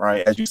step,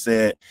 right? As you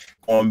said,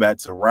 going back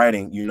to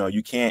writing,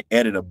 you can't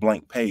edit a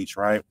blank page,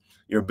 right?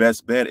 your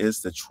best bet is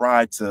to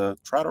try to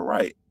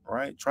write,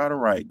 right? Try to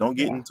write. Don't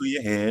get Yeah. into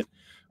your head.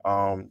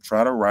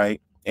 Try to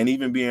write. And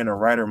even being a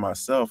writer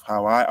myself,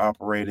 how I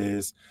operate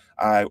is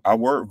I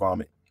word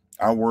vomit.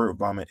 I word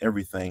vomit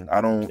everything.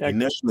 I don't Yeah.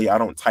 initially I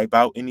don't type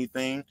out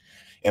anything.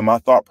 And my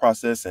thought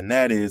process and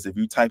that is if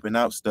you typing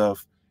out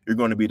stuff, you're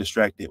going to be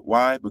distracted.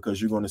 Why?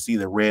 Because you're going to see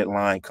the red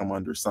line come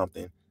under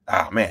something.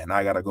 Ah man,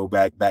 I gotta go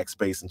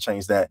backspace and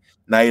change that.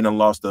 Now you done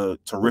lost a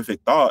terrific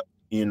thought,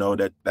 you know,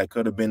 that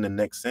could have been the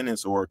next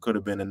sentence or it could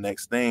have been the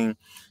next thing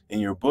in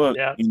your book,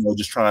 Yeah. you know,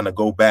 just trying to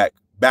go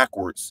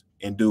backwards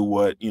and do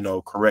what, you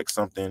know, correct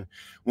something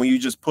when you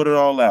just put it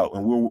all out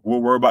and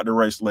we'll worry about the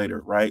race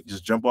later, right?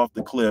 Just jump off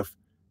the cliff.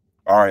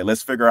 All right,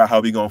 let's figure out how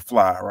we gonna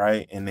fly,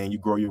 right? And then you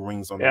grow your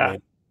wings on the Yeah.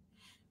 way.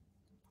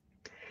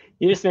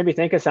 You just made me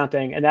think of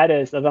something, and that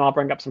is, and then I'll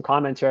bring up some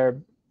comments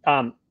here.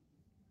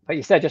 But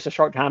you said just a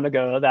short time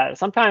ago that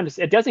sometimes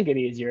it doesn't get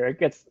easier.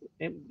 It's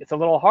a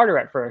little harder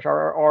at first,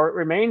 or it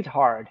remains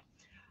hard.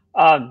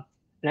 And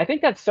I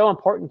think that's so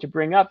important to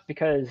bring up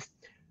because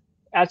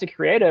as a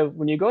creative,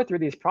 when you go through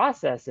these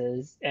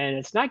processes and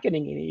it's not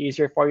getting any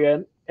easier for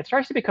you, it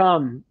starts to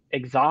become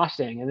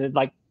exhausting. And then,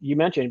 like you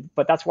mentioned,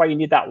 but that's why you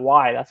need that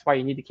why. That's why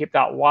you need to keep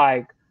that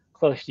why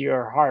close to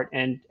your heart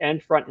and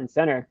front and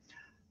center.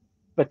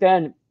 But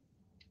then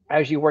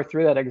as you work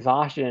through that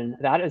exhaustion,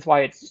 that is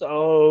why it's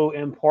so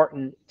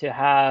important to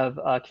have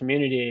a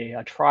community,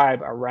 a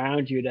tribe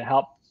around you to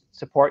help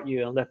support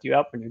you and lift you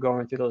up when you're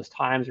going through those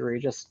times where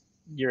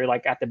you're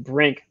like at the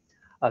brink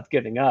of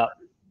giving up.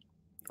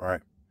 All right.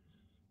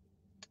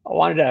 I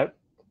wanted to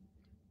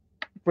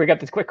bring up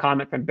this quick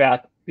comment from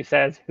Beth, who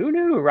says, "Who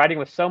knew writing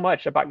was so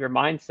much about your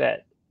mindset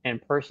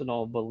and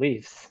personal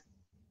beliefs?"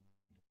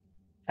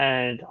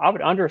 And I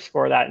would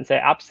underscore that and say,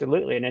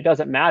 absolutely. And it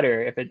doesn't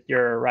matter if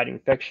you're writing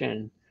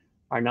fiction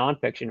or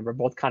nonfiction. We're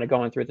both kind of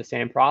going through the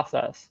same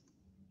process.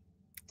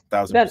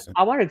 Then 1000%.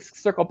 I wanted to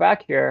circle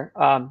back here.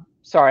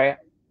 Sorry,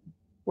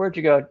 where'd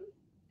you go?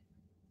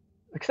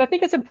 Because I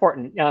think it's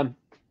important.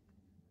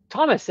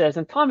 Thomas says,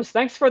 and Thomas,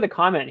 thanks for the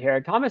comment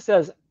here. Thomas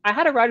says, I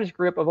had a writers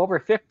group of over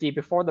 50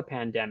 before the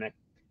pandemic,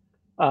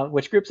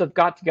 which groups have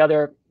got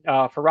together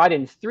for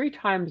write-ins 3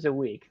 times a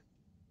week.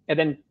 And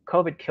then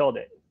COVID killed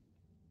it.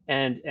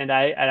 And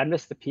I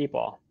miss the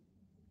people.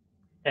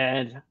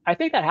 And I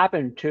think that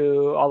happened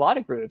to a lot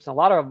of groups, a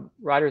lot of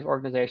writers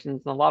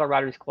organizations, and a lot of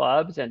writers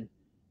clubs. And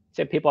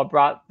some people have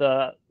brought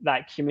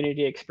that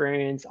community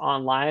experience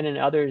online, and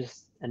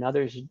others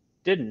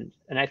didn't.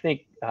 And I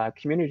think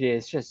community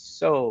is just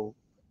so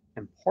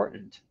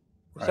important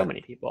for so Right.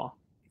 many people.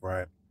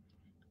 Right.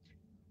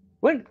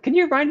 When can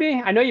you remind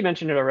me? I know you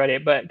mentioned it already,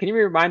 but can you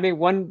remind me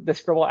when the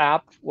Scribble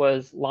app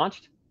was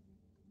launched?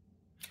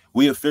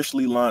 We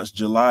officially launched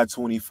July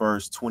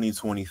 21st,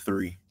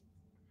 2023.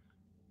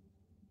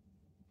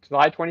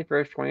 July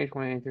 21st,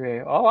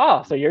 2023. Oh,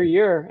 wow. So your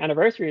year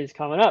anniversary is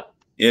coming up.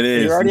 It And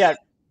you're is already at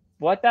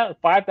what, that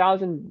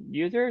 5,000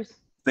 users?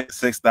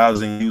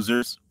 6,000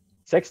 users.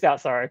 6,000,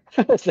 sorry.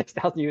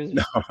 6,000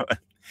 users.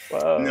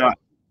 Whoa. No,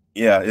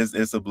 yeah,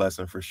 it's a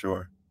blessing for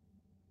sure.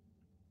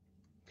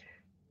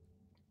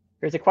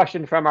 Here's a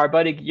question from our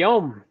buddy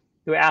Guillaume,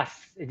 who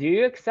asks, do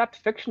you accept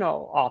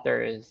fictional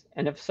authors?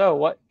 And if so,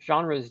 what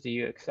genres do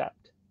you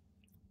accept?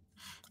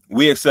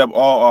 We accept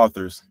all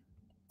authors.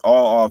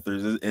 All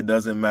authors. It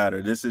doesn't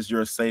matter. This is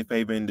your safe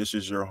haven. This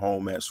is your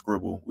home at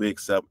Scribble. We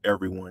accept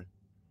everyone.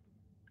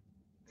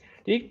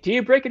 Do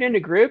you break it into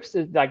groups?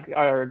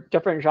 Are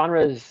different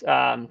genres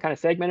kind of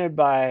segmented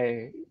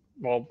by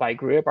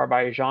group or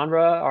by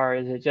genre, or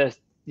is it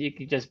just you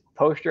can just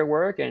post your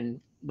work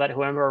and let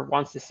whoever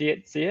wants to see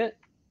it see it?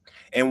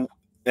 And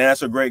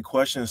that's a great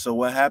question. So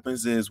what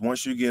happens is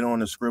once you get on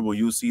the Scribble,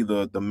 you'll see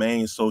the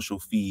main social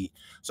feed.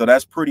 So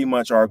that's pretty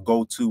much our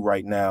go-to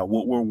right now.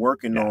 What we're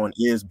working on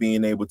is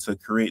being able to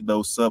create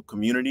those sub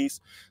communities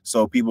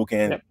so people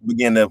can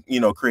begin to, you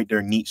know, create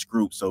their niche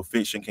groups. So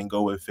fiction can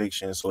go with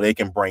fiction so they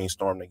can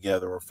brainstorm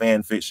together, or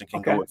fan fiction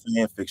can go with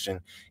fan fiction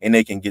and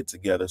they can get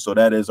together. So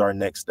that is our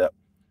next step.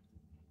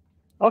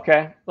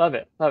 Okay, love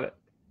it, love it.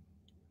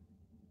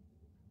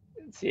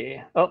 Let's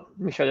see. Oh, let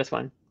me show this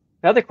one.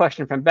 Another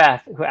question from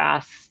Beth, who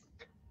asks,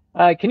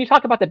 can you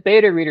talk about the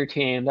beta reader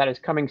team that is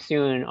coming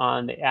soon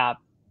on the app?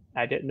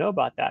 I didn't know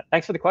about that.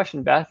 Thanks for the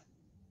question, Beth.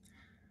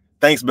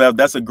 Thanks, Bev.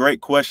 That's a great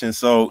question.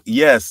 So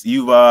yes,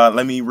 you've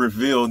let me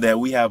reveal that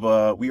we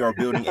are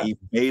building a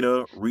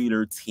beta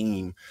reader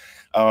team.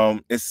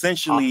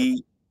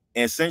 Essentially,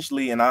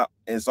 and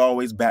it's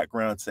always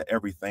background to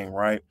everything,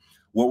 right?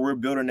 What we're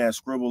building at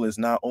Scribble is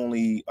not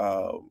only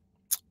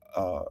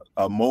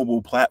a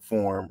mobile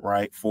platform,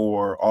 right,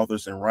 for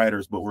authors and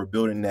writers, but we're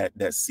building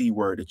that C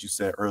word that you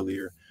said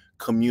earlier,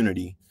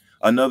 community.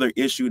 Another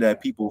issue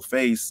that people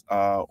face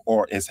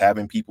or is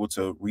having people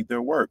to read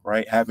their work,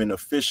 right? Having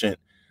efficient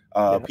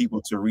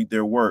people to read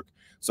their work.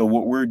 So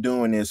what we're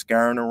doing is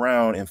scouring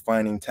around and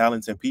finding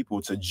talented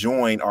people to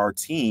join our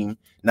team,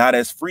 not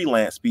as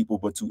freelance people,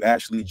 but to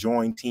actually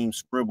join Team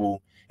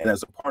Scribble. And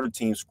as a part of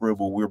Team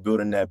Scribble, we're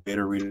building that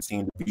beta reader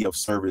team to be of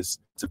service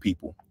to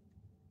people.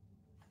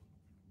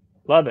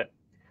 Love it.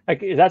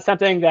 Like, is that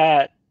something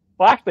that?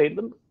 Well, actually,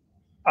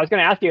 I was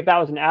going to ask you if that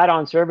was an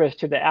add-on service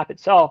to the app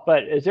itself.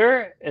 But is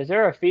there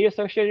a fee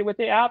associated with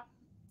the app?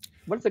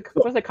 What's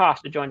the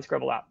cost to join the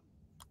Scribble app?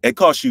 It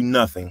costs you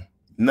nothing.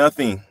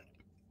 Nothing.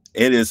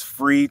 It is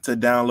free to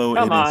download.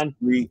 Come It is on.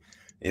 free.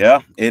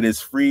 Yeah, it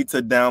is free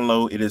to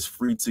download. It is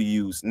free to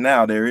use.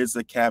 Now, there is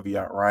a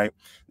caveat, right?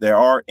 There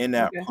are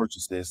in-app Okay.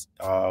 purchases.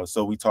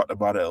 So we talked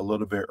about it a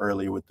little bit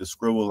earlier with the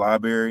Scribble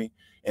library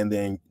and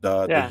then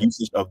the Yeah.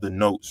 usage of the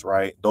notes,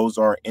 right? Those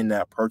are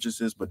in-app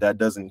purchases, but that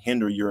doesn't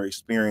hinder your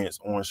experience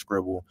on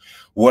Scribble.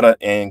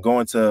 And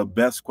going to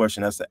Beth's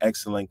question, that's an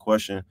excellent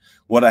question.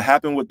 What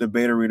happened with the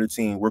beta reader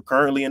team? We're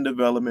currently in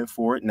development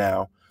for it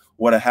now.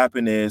 What'll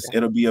happen is Yeah.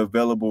 it'll be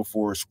available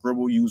for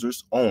Scribble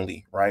users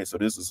only, right? So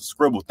this is a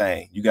Scribble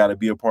thing. You got to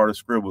be a part of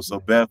Scribble. So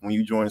Beth, when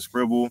you join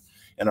Scribble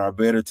and our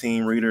beta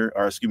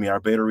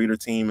reader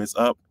team is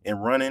up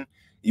and running,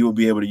 you will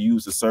be able to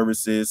use the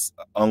services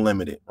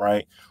unlimited,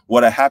 right?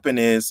 What'll happen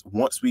is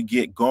once we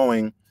get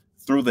going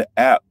through the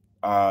app,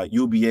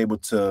 you'll be able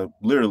to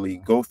literally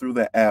go through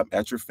the app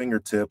at your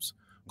fingertips,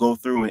 go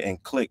through it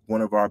and click one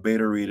of our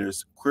beta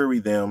readers, query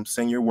them,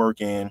 send your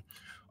work in.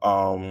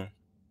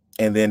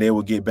 And then they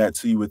will get back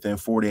to you within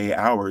 48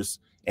 hours.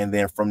 And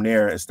then from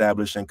there,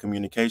 establishing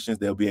communications,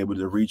 they'll be able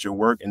to read your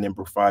work and then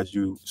provide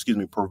you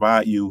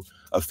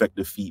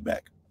effective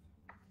feedback.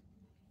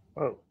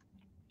 Whoa.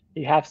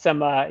 You have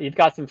some. You've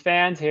got some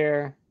fans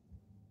here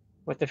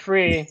with the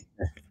free.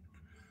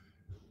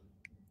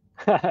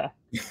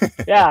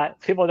 Yeah,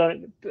 people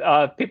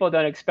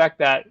don't expect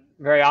that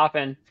very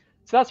often.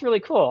 So that's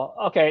really cool.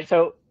 Okay,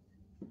 so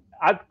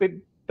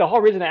the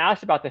whole reason I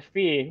asked about the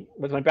fee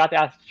was when Beth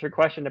asked your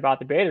question about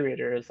the beta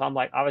readers. I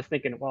was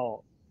thinking,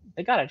 well,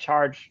 they got to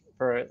charge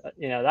for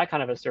that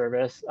kind of a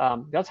service.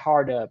 That's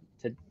hard to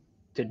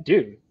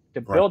do,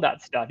 to Right. build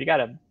that stuff. You got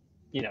to,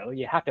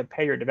 you have to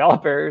pay your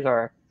developers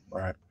or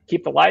Right.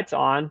 keep the lights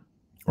on.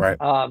 Right.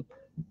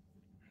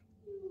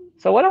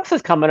 So what else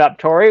is coming up,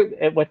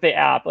 Torrey, with the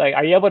app? Like,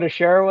 are you able to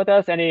share with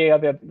us any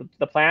of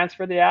the plans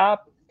for the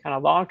app, kind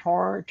of long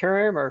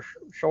term or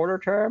shorter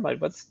term? Like,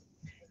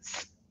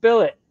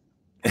 spill it.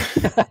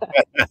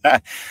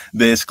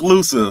 The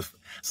exclusive.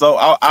 So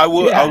I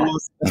Yeah. will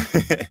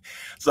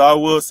so I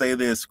will say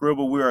this: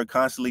 Scribble, we are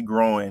constantly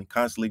growing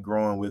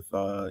with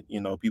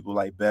people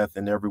like Beth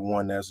and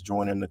everyone that's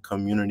joining the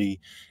community,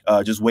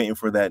 just waiting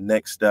for that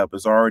next step.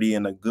 It's already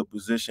in a good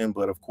position,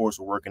 but of course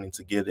we're working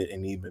to get it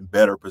in an even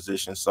better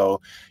position.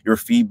 So your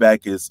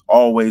feedback is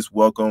always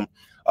welcome.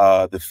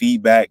 The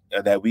feedback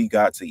that we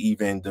got to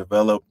even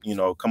develop,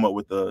 come up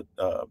with the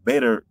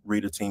beta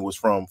reader team was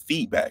from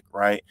feedback,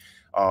 right?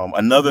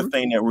 Another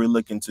thing that we're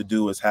looking to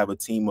do is have a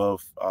team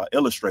of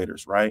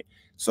illustrators, right?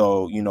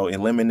 So,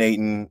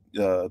 eliminating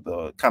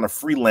the kind of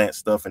freelance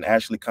stuff and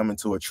actually coming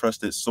to a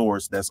trusted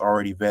source that's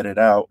already vetted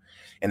out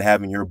and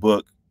having your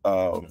book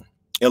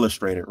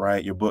illustrated,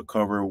 right? Your book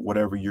cover,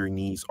 whatever your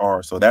needs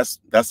are. So that's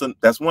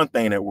one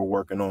thing that we're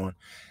working on.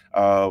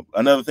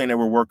 Another thing that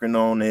we're working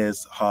on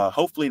is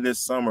hopefully this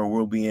summer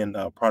we'll be in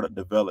product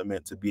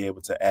development to be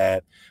able to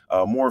add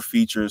more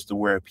features to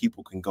where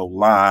people can go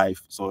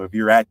live. So if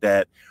you're at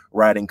that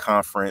writing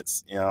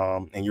conference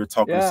and you're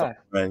talking to someone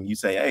and you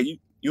say, hey,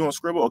 you on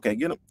Scribble? Okay,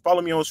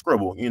 follow me on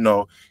Scribble,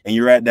 and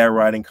you're at that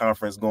writing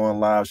conference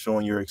going live,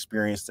 showing your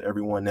experience to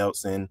everyone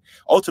else and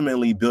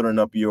ultimately building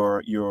up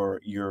your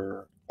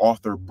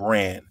author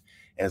brand,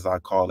 as I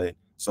call it.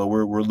 So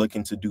we're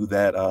looking to do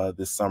that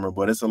this summer,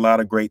 but it's a lot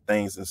of great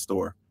things in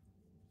store.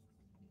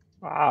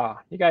 Wow,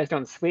 you guys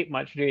don't sleep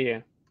much, do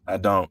you? I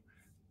don't.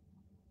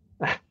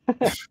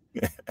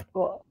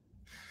 Well,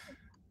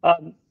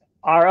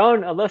 our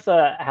own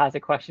Alyssa has a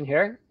question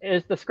here.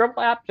 Is the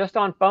Scribble app just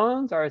on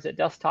phones or is it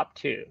desktop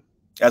too?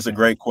 That's a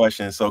great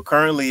question. So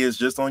currently it's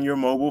just on your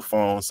mobile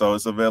phone. So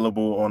it's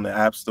available on the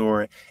App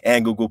Store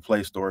and Google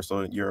Play Store.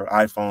 So your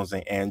iPhones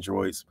and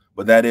Androids.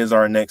 But that is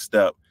our next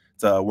step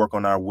to work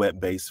on our web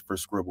base for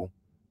Scribble.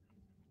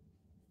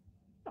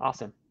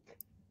 Awesome.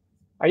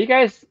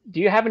 Do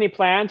you have any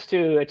plans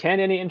to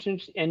attend any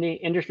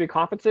industry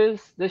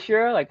conferences this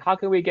year? Like, how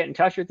can we get in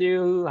touch with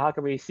you? How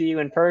can we see you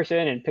in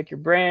person and pick your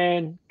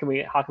brain?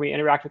 How can we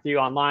interact with you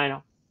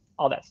online?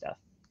 All that stuff.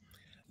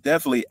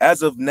 Definitely.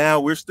 As of now,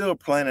 we're still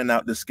planning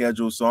out the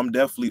schedule, so I'm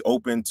definitely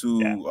open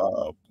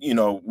to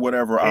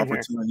whatever Same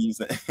here.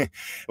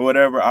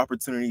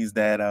 opportunities,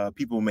 that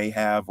people may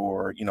have,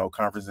 or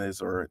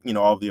conferences, or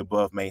all of the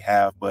above may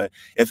have. But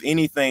if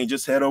anything,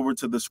 just head over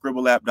to the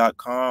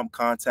scribbleapp.com,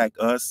 contact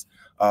us,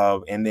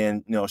 and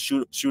then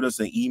shoot us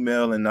an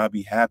email, and I'll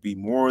be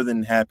more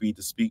than happy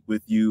to speak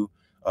with you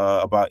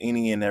about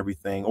any and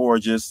everything, or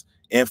just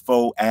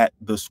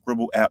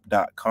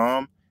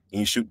info@thescribbleapp.com. And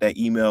you shoot that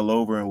email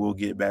over and we'll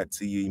get back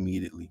to you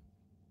immediately.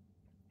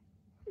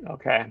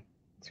 Okay.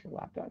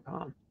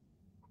 Scribbleapp.com.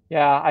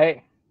 Yeah,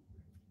 I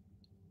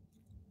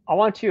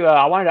wanted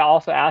to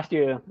also ask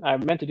you, I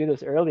meant to do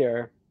this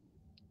earlier.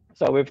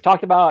 So we've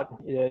talked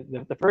about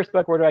the first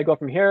book, where do I go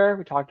from here?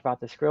 We talked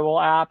about the Scribble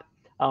app.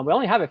 We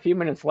only have a few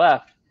minutes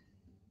left.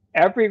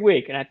 Every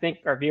week, and I think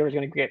our viewers are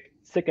going to get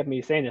sick of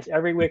me saying this,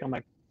 every week I'm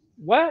like,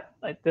 what?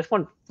 Like this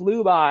one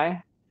flew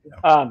by.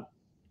 Yeah.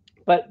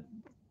 But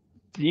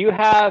do you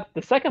have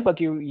the second book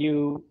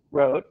you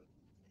wrote?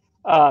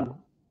 Um,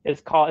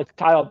 it's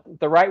titled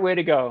 "The Right Way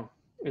to Go."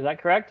 Is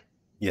that correct?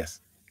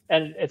 Yes.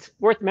 And it's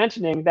worth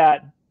mentioning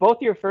that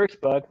both your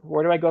first book,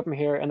 "Where Do I Go From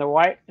Here," and the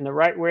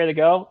Right Way to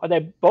Go, are they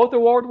both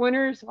award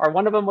winners? Or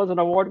one of them was an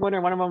award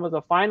winner, one of them was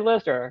a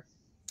finalist, or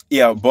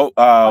Yeah, both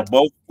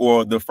what?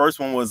 or the first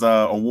one was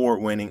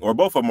award winning, or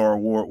both of them are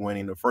award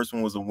winning. The first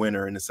one was a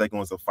winner and the second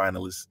was a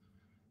finalist.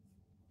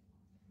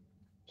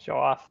 Show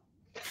off.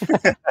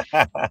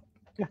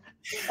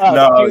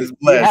 No, it's Do you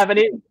blessed. have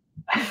any?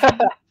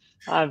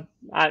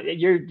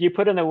 You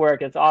put in the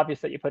work. It's obvious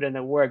that you put in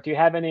the work. Do you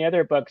have any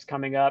other books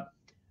coming up?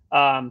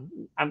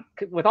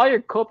 With all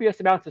your copious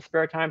amounts of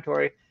spare time,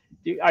 Torrey,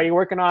 are you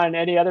working on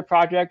any other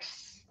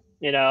projects?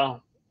 In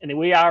the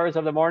wee hours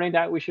of the morning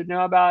that we should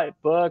know about?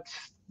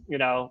 Books,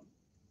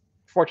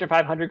 Fortune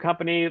 500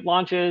 company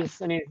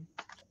launches. Any?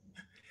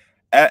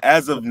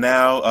 As of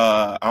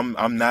now,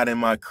 I'm not in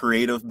my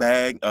creative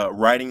bag,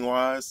 writing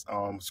wise.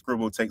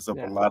 Scribble takes up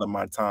a Yeah. lot of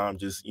my time,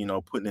 just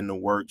putting in the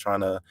work,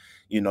 trying to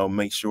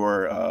make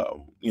sure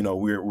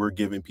we're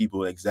giving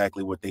people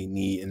exactly what they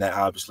need, and that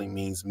obviously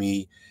means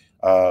me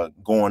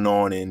going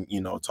on and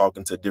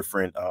talking to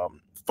different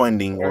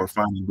funding or Sure.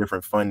 finding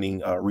different funding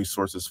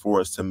resources for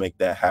us to make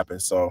that happen.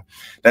 So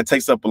that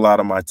takes up a lot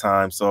of my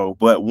time. So,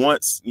 but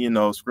once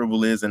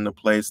Scribble is in the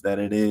place that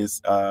it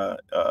is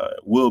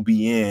will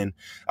be in,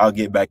 I'll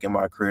get back in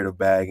my creative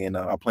bag, and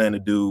I plan to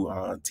do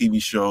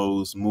TV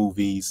shows,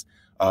 movies.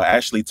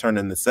 Actually,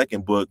 turning the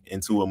second book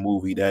into a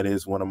movie. That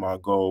is one of my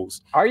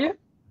goals. Are you?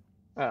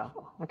 Oh,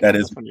 That okay.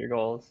 is, That's one of your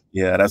goals.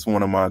 yeah, that's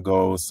one of my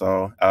goals.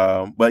 So,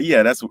 but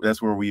yeah, that's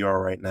where we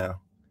are right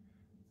now.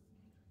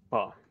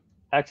 Well,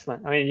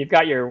 excellent. I mean, you've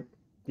got your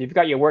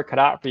work cut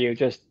out for you.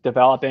 Just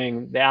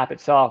developing the app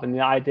itself, and the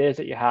ideas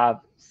that you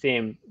have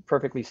seem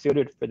perfectly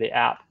suited for the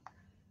app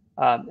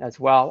as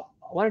well.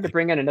 I wanted to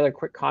bring in another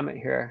quick comment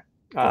here,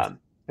 Go.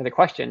 or the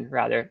question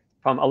rather,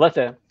 from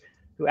Alyssa,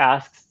 who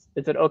asks,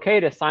 "Is it okay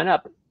to sign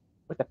up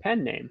with a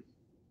pen name?"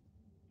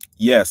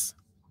 Yes,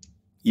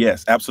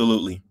 yes,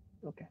 absolutely.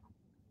 Okay.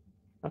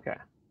 Okay.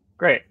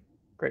 Great.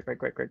 Great. Great.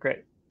 Great. Great.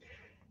 Great.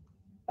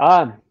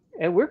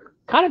 And we're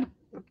kind of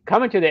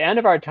coming to the end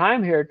of our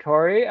time here,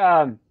 Torrey.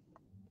 I'm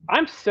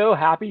so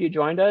happy you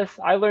joined us.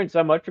 I learned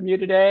so much from you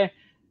today,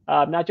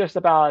 not just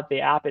about the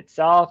app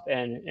itself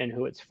and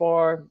who it's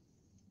for,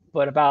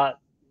 but about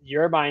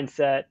your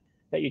mindset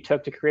that you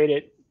took to create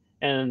it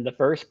in the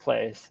first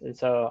place. And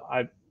so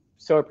I'm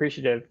so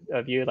appreciative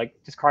of you, like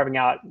just carving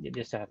out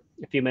just a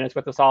few minutes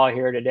with us all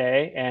here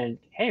today. And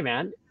hey,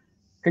 man,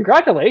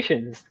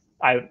 congratulations.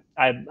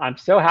 I'm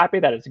so happy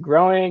that it's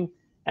growing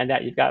and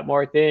that you've got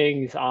more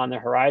things on the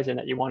horizon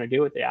that you want to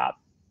do with the app.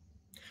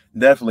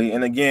 Definitely.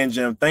 And again,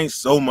 Jim, thanks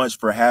so much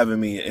for having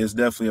me. It's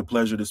definitely a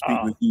pleasure to speak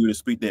Uh, with you, to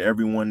speak to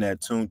everyone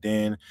that tuned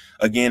in.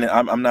 Again,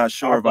 I'm not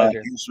sure our if I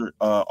pleasure. answered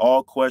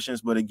all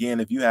questions, but again,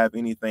 if you have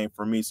anything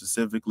for me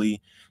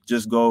specifically,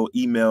 just go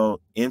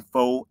email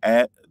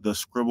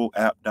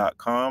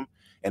info@thescribbleapp.com.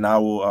 And I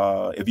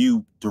will, if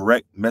you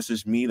direct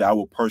message me, I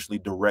will personally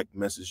direct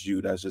message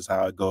you. That's just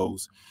how it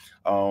goes.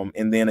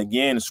 And then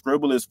again,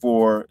 Scribble is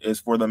for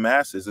the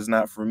masses. It's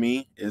not for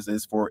me.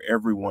 It's for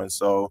everyone.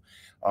 So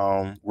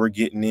we're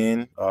getting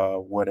in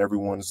what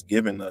everyone's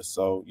giving us.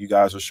 So you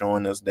guys are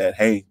showing us that,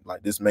 hey,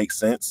 like this makes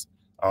sense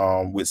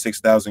with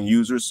 6,000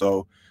 users.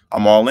 So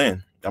I'm all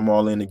in. I'm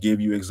all in to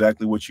give you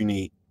exactly what you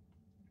need.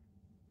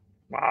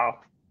 Wow.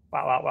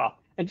 Wow, wow, wow.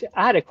 And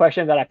I had a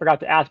question that I forgot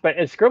to ask, but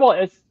is Scribble,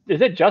 is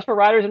it just for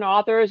writers and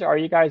authors, or are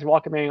you guys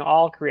welcoming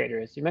all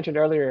creators? You mentioned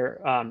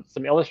earlier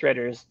some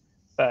illustrators,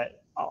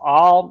 but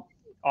all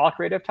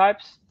creative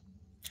types?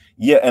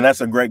 Yeah, and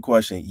that's a great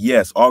question.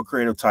 Yes, all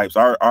creative types.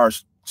 Our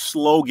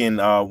slogan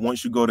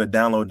once you go to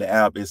download the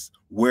app is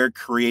where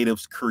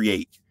creatives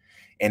create.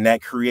 And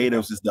that Okay.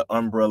 creatives is the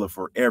umbrella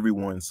for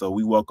everyone. So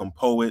we welcome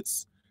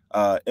poets,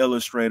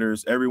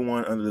 illustrators,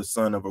 everyone under the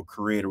sun of a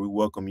creator. We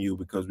welcome you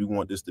because we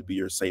want this to be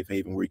your safe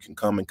haven where you can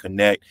come and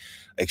connect,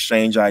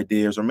 exchange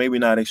ideas, or maybe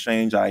not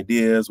exchange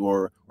ideas,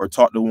 or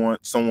talk to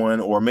someone,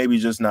 or maybe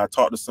just not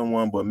talk to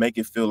someone, but make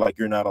it feel like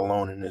you're not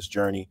alone in this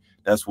journey.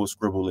 That's what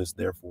Scribble is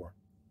there for.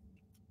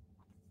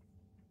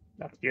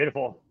 That's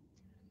beautiful.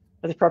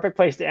 That's a perfect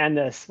place to end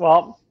this.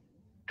 Well,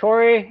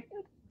 Torrey,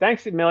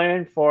 thanks a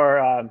million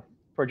for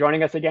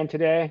joining us again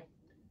today.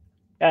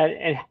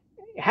 And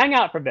hang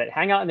out for a bit.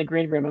 Hang out in the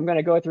green room. I'm going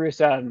to go through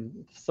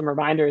some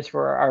reminders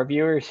for our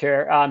viewers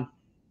here.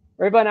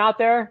 Everyone out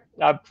there,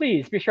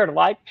 please be sure to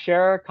like,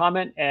 share,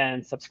 comment,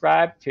 and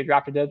subscribe to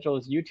Drafted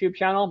Digital's YouTube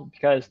channel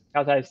because,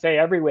 as I say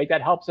every week,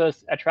 that helps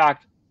us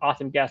attract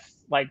awesome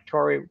guests like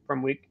Torrey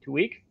from week to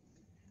week.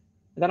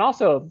 And then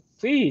also,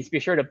 please be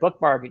sure to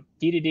bookmark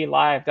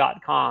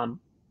dddlive.com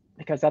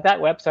because at that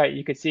website,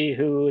 you can see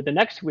who the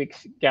next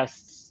week's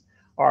guests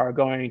are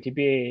going to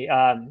be.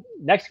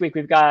 Next week,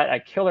 we've got a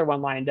killer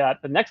one lined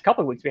up. The next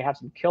couple of weeks, we have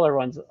some killer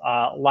ones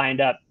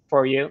lined up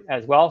for you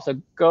as well. So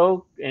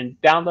go and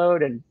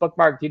download and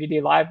bookmark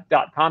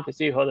dddlive.com to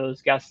see who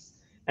those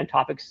guests and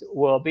topics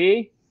will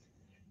be.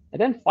 And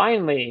then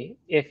finally,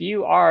 if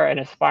you are an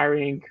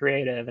aspiring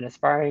creative, an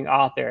aspiring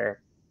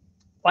author,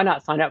 why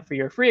not sign up for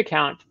your free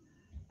account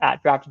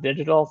at Draft to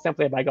Digital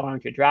simply by going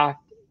to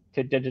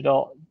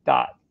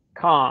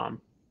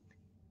drafttodigital.com.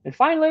 And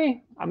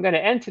finally, I'm going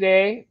to end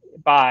today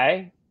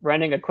by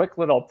running a quick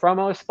little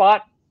promo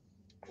spot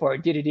for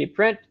DDD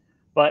Print.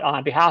 But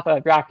on behalf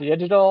of Draft to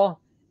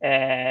Digital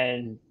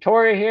and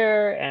Torrey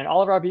here and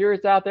all of our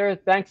viewers out there,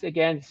 thanks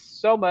again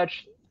so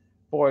much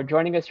for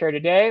joining us here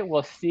today.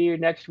 We'll see you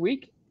next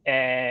week,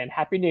 and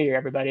Happy New Year,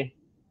 everybody.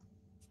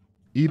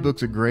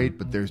 Ebooks are great,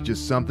 but there's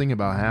just something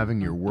about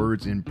having your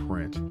words in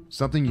print.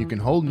 Something you can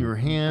hold in your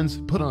hands,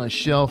 put on a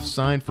shelf,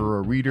 sign for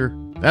a reader.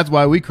 That's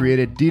why we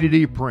created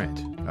DDD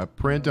Print, a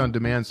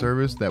print-on-demand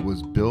service that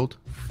was built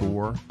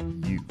for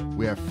you.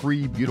 We have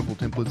free, beautiful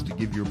templates to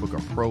give your book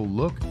a pro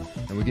look,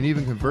 and we can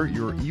even convert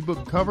your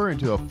ebook cover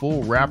into a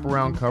full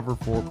wraparound cover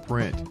for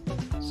print.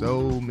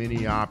 So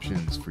many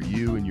options for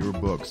you and your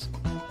books.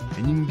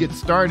 And you can get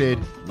started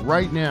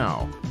right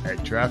now at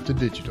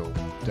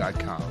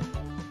drafttodigital.com.